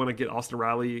if you want to get Austin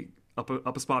Riley up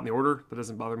a spot in the order, that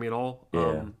doesn't bother me at all.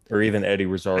 Yeah. Or even Eddie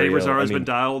Rosario. Eddie Rosario's been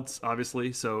dialed,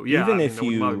 obviously. So yeah, even that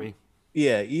wouldn't bother me.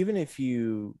 Yeah, even if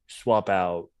you swap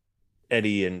out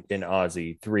Eddie and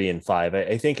Ozzie 3 and 5,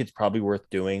 I think it's probably worth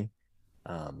doing.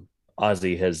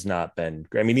 Ozzie has not been,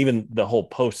 I mean, even the whole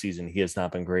postseason, he has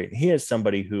not been great. He is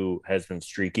somebody who has been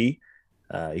streaky.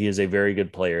 He is a very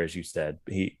good player, as you said,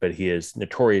 but he is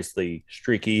notoriously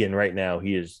streaky. And right now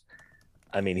he's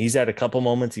had a couple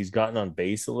moments he's gotten on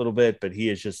base a little bit, but he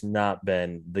has just not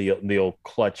been the old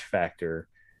clutch factor.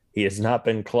 He has not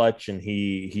been clutch, and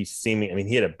he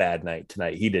had a bad night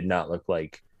tonight. He did not look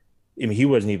like, he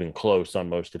wasn't even close on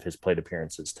most of his plate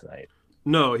appearances tonight.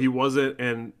 No, he wasn't.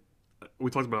 And we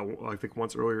talked about it, I think,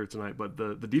 once earlier tonight, but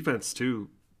the defense too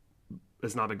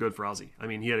has not been good for Ozzie. I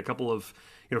mean, he had a couple of,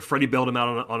 Freddie bailed him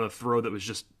out on a throw that was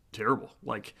just terrible.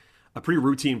 Like, a pretty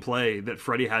routine play that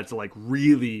Freddie had to, like,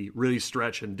 really, really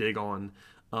stretch and dig on,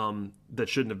 that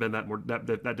shouldn't have been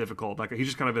that difficult. Like, he's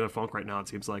just kind of in a funk right now, it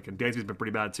seems like. And Dansby's been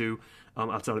pretty bad too,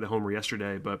 outside of the homer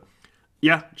yesterday. But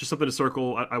yeah, just something to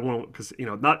circle. I want to, because,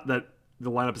 not that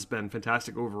the lineup has been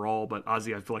fantastic overall, but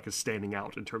Ozzie, I feel like, is standing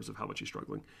out in terms of how much he's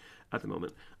struggling at the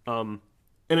moment. And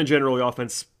in general, the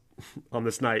offense on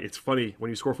this night, it's funny, when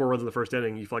you score 4 runs in the first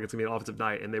inning, you feel like it's gonna be an offensive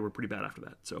night, and they were pretty bad after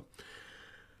that. So,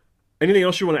 anything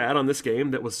else you want to add on this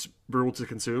game that was brutal to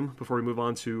consume before we move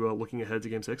on to looking ahead to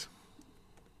Game 6?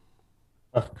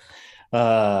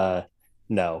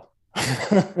 No.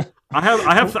 I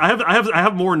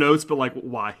have more notes, but, like,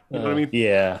 why? You know what I mean?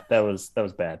 Yeah, that was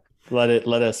bad. Let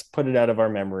us put it out of our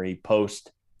memory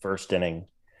post first inning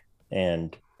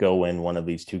and go win one of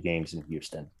these 2 games in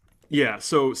Houston. Yeah,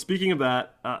 so speaking of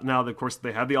that, now, of course,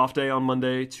 they had the off day on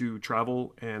Monday to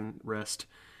travel and rest.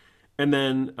 And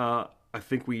then I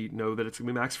think we know that it's going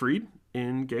to be Max Fried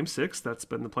in Game 6. That's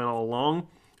been the plan all along.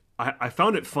 I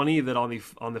found it funny that on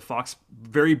the Fox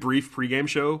very brief pregame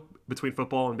show between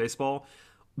football and baseball,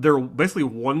 there basically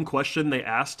one question they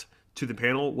asked to the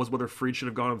panel was whether Fried should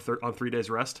have gone on 3 days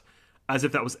rest, as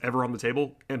if that was ever on the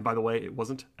table. And by the way, it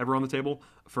wasn't ever on the table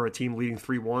for a team leading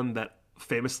 3-1 that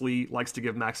famously likes to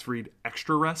give Max Fried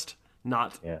extra rest,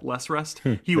 not less rest.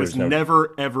 He was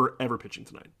never, ever pitching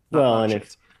tonight.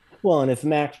 And if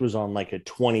Max was on like a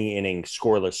 20 inning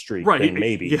scoreless streak, right, then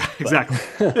maybe. Yeah, exactly.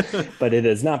 But it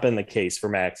has not been the case for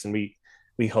Max. And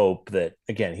we hope that,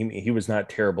 again, he was not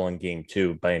terrible in Game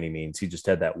 2 by any means. He just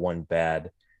had that one bad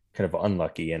kind of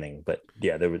unlucky inning. But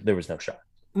yeah, there was no shot.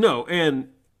 No, and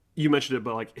you mentioned it,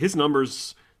 but, like, his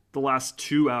numbers the last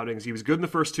two outings. He was good in the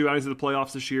first two outings of the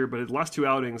playoffs this year, but his last two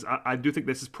outings, I do think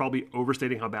this is probably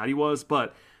overstating how bad he was,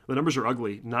 but the numbers are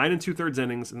ugly. 9 2/3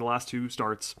 innings in the last two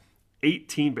starts,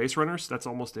 18 base runners. That's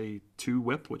almost a 2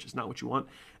 whip, which is not what you want,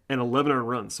 and 11 earned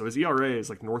runs. So his ERA is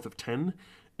like north of 10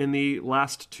 in the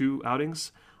last two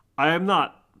outings. I am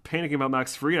not panicking about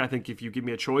Max Fried. I think if you give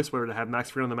me a choice whether to have Max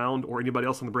Fried on the mound or anybody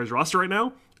else on the Braves roster right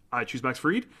now, I choose Max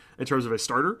Fried in terms of a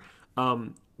starter.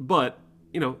 But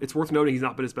it's worth noting he's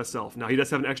not been his best self. Now he does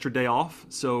have an extra day off,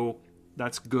 so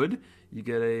that's good. You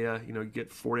get you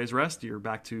get 4 days rest. You're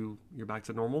back to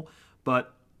normal.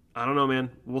 But I don't know,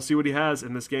 man. We'll see what he has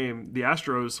in this game. The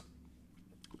Astros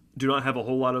do not have a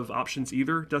whole lot of options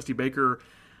either. Dusty Baker,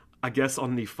 I guess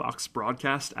on the Fox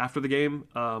broadcast after the game,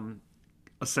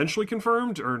 essentially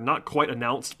confirmed, or not quite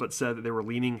announced, but said that they were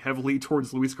leaning heavily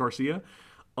towards Luis Garcia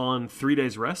on 3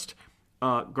 days rest.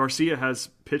 Garcia has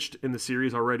pitched in the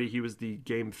series already. He was the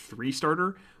Game 3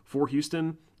 starter for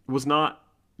Houston. Was not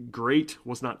great,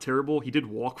 was not terrible. He did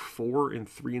walk 4 in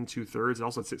 3 2/3. And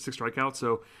also had 6 strikeouts.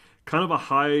 So kind of a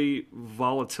high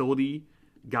volatility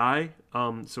guy.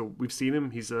 So we've seen him.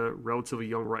 He's a relatively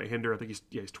young right-hander. I think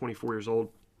he's 24 years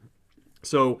old.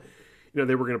 So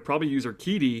they were going to probably use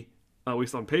Urquidy, at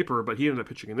least on paper, but he ended up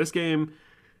pitching in this game.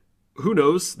 Who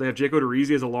knows? They have Jake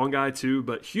Odorizzi as a long guy too,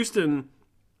 but Houston,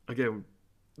 again,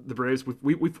 the Braves,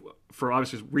 we for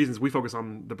obvious reasons, we focus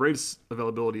on the Braves'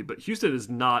 availability, but Houston is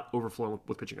not overflowing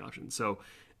with pitching options. So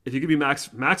if you give me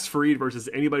Max Fried versus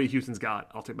anybody Houston's got,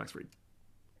 I'll take Max Fried.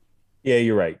 Yeah,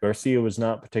 you're right. Garcia was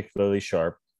not particularly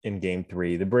sharp in Game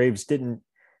 3. The Braves didn't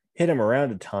hit him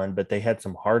around a ton, but they had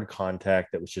some hard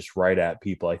contact that was just right at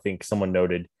people. I think someone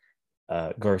noted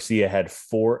Garcia had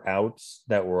 4 outs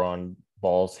that were on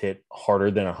balls hit harder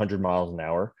than 100 miles an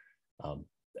hour.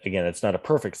 Again, it's not a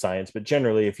perfect science, but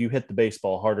generally, if you hit the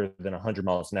baseball harder than 100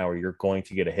 miles an hour, you're going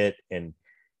to get a hit. And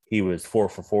he was 4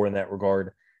 for 4 in that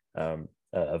regard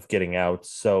of getting out.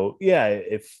 So yeah,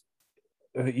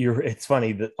 it's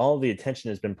funny that all the attention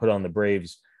has been put on the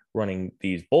Braves running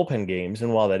these bullpen games.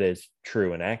 And while that is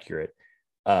true and accurate,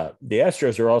 the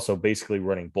Astros are also basically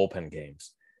running bullpen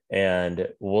games. And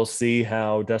we'll see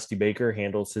how Dusty Baker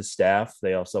handles his staff.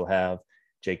 They also have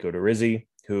Jake Odorizzi,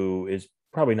 who is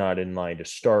probably not in line to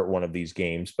start one of these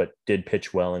games, but did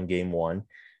pitch well in Game 1.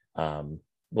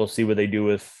 We'll see what they do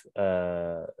with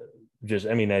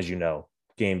as you know,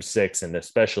 Game 6 and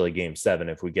especially Game 7,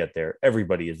 if we get there,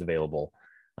 everybody is available.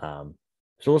 So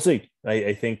we'll see.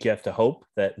 I think you have to hope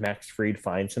that Max Fried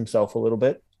finds himself a little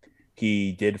bit.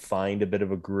 He did find a bit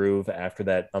of a groove after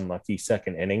that unlucky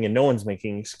second inning, and no one's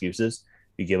making excuses.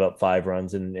 You give up 5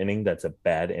 runs in an inning, that's a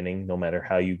bad inning, no matter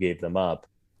how you gave them up.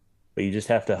 But you just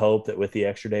have to hope that with the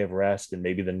extra day of rest and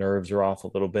maybe the nerves are off a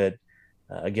little bit,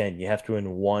 again, you have to win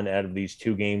 1 out of these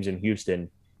 2 games in Houston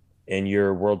and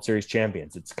you're World Series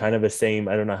champions. It's kind of the same.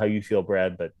 I don't know how you feel,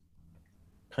 Brad, but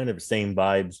kind of the same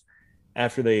vibes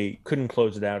after they couldn't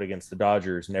close it out against the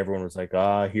Dodgers and everyone was like,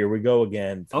 here we go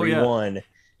again, 3-1.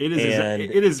 It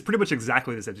is pretty much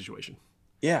exactly the same situation.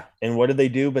 Yeah. And what did they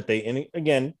do? But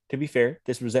again, to be fair,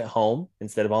 this was at home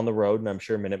instead of on the road. And I'm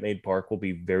sure Minute Maid Park will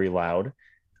be very loud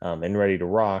and ready to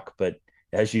rock. But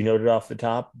as you noted off the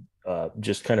top,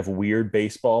 just kind of weird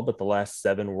baseball. But the last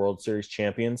 7 World Series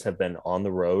champions have been on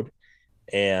the road.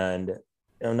 And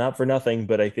not for nothing,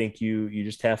 but I think you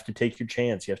just have to take your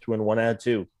chance. You have to win 1 out of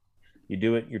 2. You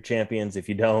do it, you're champions. If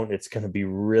you don't, it's going to be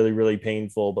really, really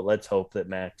painful. But let's hope that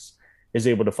Max is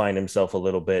able to find himself a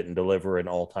little bit and deliver an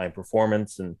all-time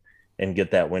performance and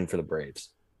get that win for the Braves.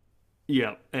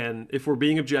 Yeah, and if we're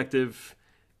being objective,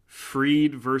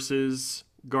 Fried versus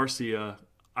Garcia,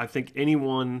 I think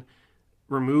anyone,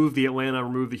 remove the Atlanta,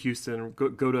 remove the Houston, go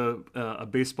to a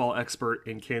baseball expert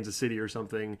in Kansas City or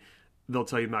something, they'll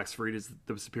tell you Max Fried is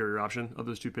the superior option of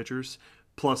those 2 pitchers,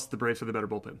 plus the Braves have the better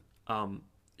bullpen.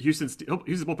 Houston's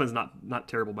bullpen is not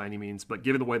terrible by any means, but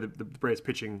given the way the Braves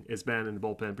pitching has been in the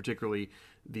bullpen, particularly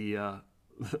the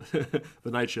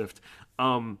the night shift,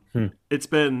 it's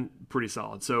been pretty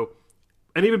solid. So,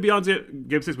 and even beyond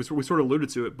Game 6, we sort of alluded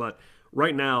to it, but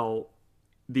right now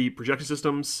the projection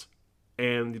systems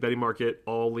and the betting market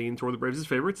all lean toward the Braves as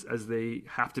favorites, as they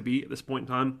have to be at this point in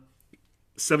time.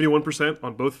 71%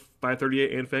 on both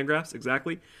 538 and Fangraphs,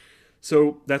 exactly.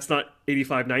 So that's not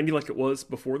 85-90 like it was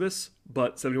before this,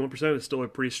 but 71% is still a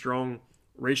pretty strong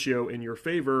ratio in your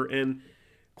favor. And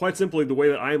quite simply, the way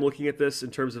that I am looking at this in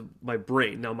terms of my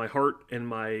brain, now my heart and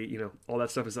my, all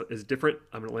that stuff is different.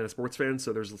 I'm an Atlanta sports fan,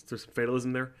 so there's some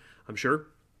fatalism there, I'm sure.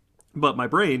 But my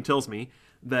brain tells me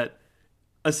that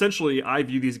essentially I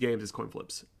view these games as coin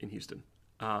flips in Houston.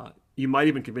 You might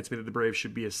even convince me that the Braves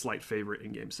should be a slight favorite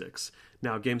in Game 6.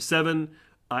 Now, Game 7,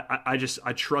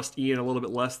 I trust Ian a little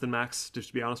bit less than Max, just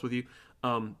to be honest with you.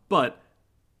 But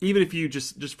even if you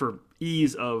just for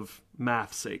ease of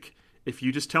math's sake, if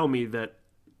you just tell me that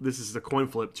this is a coin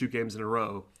flip 2 games in a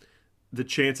row, the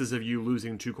chances of you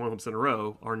losing 2 coin flips in a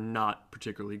row are not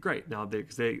particularly great. Now, they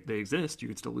exist. You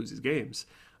can still lose these games.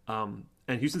 And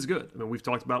Houston's good. I mean, we've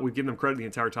given them credit the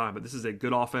entire time, but this is a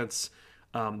good offense.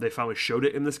 They finally showed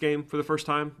it in this game for the first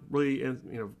time, really,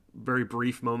 in, very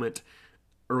brief moment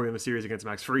early in the series against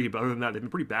Max Fried. But other than that, they've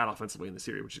been pretty bad offensively in the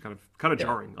series, which is kind of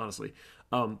jarring, honestly.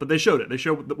 But they showed it. They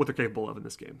showed what they're capable of in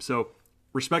this game. So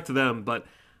respect to them. But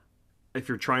if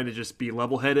you're trying to just be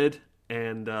level-headed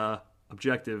and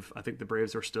objective, I think the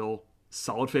Braves are still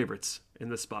solid favorites in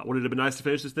this spot. Would it have been nice to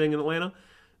finish this thing in Atlanta?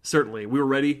 Certainly. We were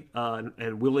ready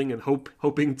and willing and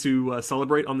hoping to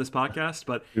celebrate on this podcast,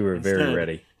 but we were very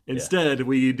ready. Instead,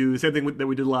 we do the same thing that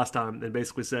we did last time and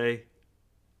basically say,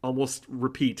 almost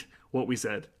repeat what we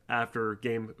said after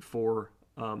Game 5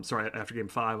 of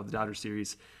the Dodgers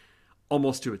series,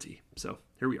 almost to a T. So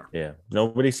here we are. Yeah.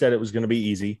 Nobody said it was going to be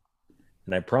easy.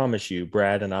 And I promise you,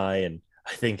 Brad and I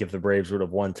think if the Braves would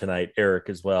have won tonight, Eric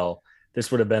as well,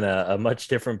 this would have been a much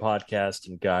different podcast.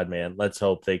 And God, man, let's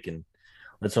hope they can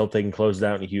close it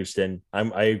out in Houston.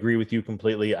 I agree with you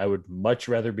completely. I would much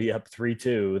rather be up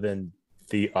 3-2 than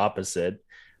the opposite.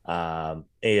 And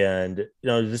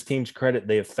this team's credit,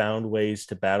 they have found ways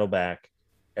to battle back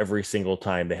every single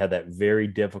time. They had that very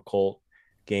difficult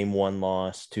Game 1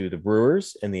 loss to the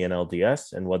Brewers in the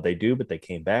NLDS and what they do, but they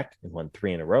came back and won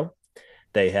 3 in a row.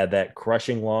 They had that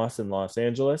crushing loss in Los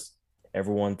Angeles.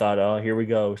 Everyone thought, oh, here we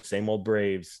go, same old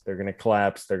Braves. They're going to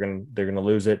collapse. They're going to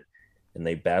lose it. And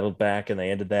they battled back and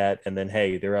they ended that. And then,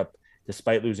 hey, they're up,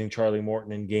 despite losing Charlie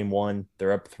Morton in Game 1,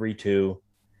 they're up 3-2.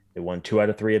 They won 2 out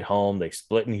of 3 at home. They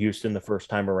split in Houston the first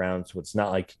time around. So it's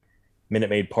not like Minute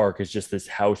Maid Park is just this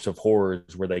house of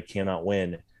horrors where they cannot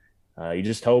win. You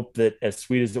just hope that, as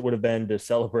sweet as it would have been to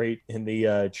celebrate in the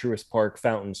Truist Park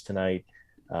fountains tonight,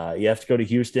 you have to go to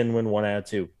Houston and win 1 out of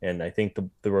 2. And I think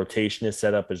the rotation is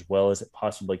set up as well as it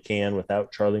possibly can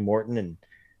without Charlie Morton. And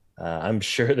I'm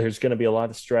sure there's going to be a lot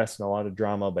of stress and a lot of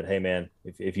drama. But, hey, man,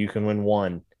 if you can win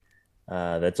 1,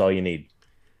 that's all you need.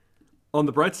 On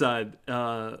the bright side,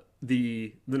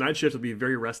 the night shift will be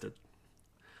very rested.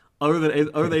 Other than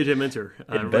AJ Minter,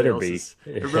 everybody else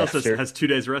has 2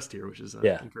 days rest here, which is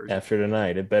encouraging. After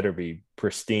tonight, it better be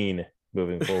pristine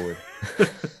moving forward.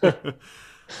 Just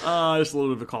a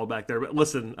little bit of a callback there, but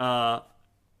listen,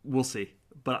 we'll see.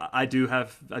 But I do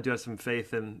have some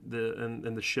faith in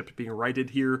the ship being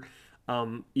righted here.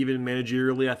 Even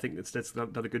managerially, I think it's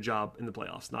done a good job in the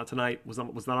playoffs. Not tonight was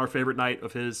not our favorite night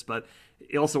of his, but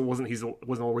it also wasn't the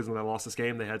only reason they lost this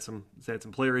game. They had some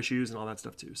player issues and all that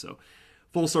stuff too. So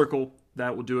full circle,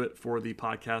 that will do it for the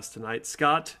podcast tonight.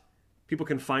 Scott, people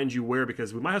can find you where,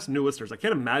 because we might have some new listeners. I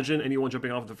can't imagine anyone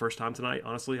jumping off the first time tonight,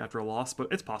 honestly, after a loss, but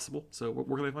it's possible. So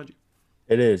where can they find you?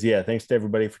 It is, yeah. Thanks to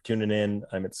everybody for tuning in.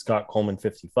 I'm at Scott Coleman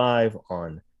 55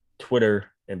 on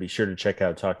Twitter, and be sure to check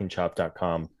out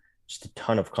talkingchop.com. Just a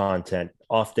ton of content.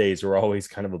 Off days are always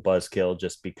kind of a buzzkill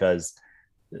just because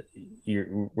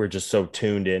we're just so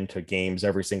tuned into games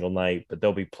every single night, but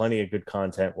there'll be plenty of good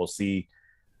content. We'll see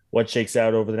what shakes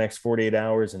out over the next 48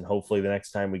 hours, and hopefully the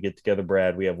next time we get together,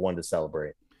 Brad, we have 1 to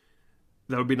celebrate.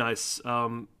 That would be nice.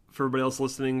 For everybody else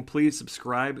listening, please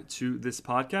subscribe to this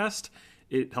podcast.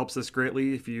 It helps us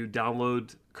greatly if you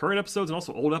download current episodes and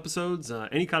also old episodes.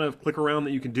 Any kind of click around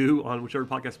that you can do on whichever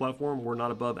podcast platform. We're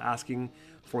not above asking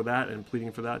for that and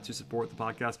pleading for that to support the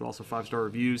podcast, but also 5-star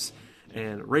reviews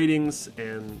and ratings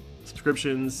and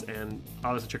subscriptions, and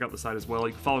obviously check out the site as well.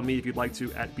 You can follow me if you'd like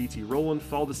to at BT Rowland.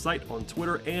 Follow the site on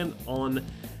Twitter and on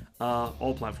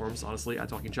all platforms, honestly, at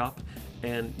Talking Chop.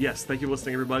 And yes, thank you for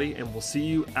listening, everybody, and we'll see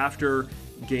you after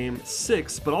Game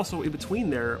 6, but also in between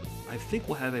there, I think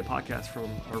we'll have a podcast from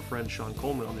our friend Sean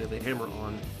Coleman on the Daily Hammer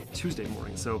on Tuesday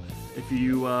morning. So if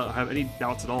you have any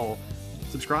doubts at all,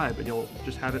 subscribe and you'll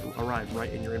just have it arrive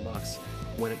right in your inbox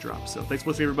when it drops. So thanks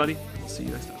for listening, everybody. We'll see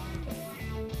you next time.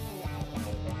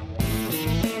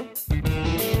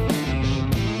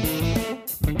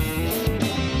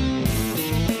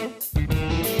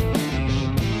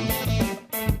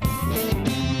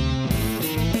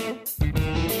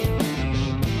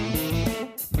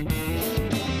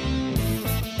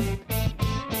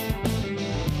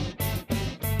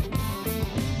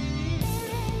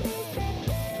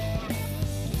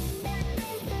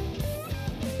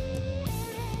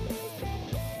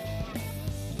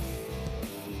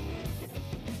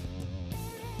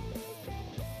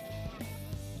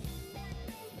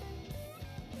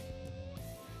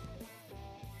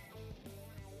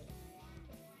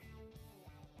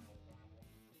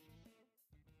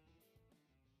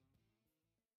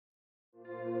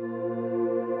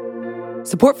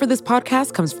 Support for this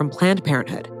podcast comes from Planned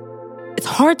Parenthood. It's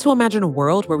hard to imagine a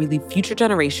world where we leave future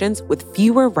generations with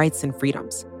fewer rights and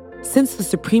freedoms. Since the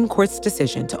Supreme Court's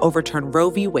decision to overturn Roe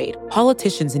v. Wade,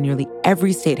 politicians in nearly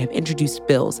every state have introduced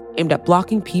bills aimed at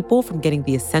blocking people from getting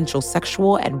the essential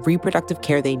sexual and reproductive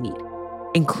care they need,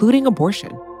 including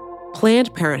abortion.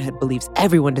 Planned Parenthood believes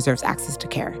everyone deserves access to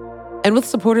care. And with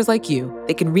supporters like you,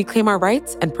 they can reclaim our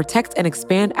rights and protect and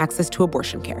expand access to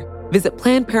abortion care. Visit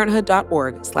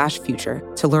PlannedParenthood.org/future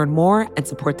to learn more and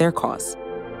support their cause.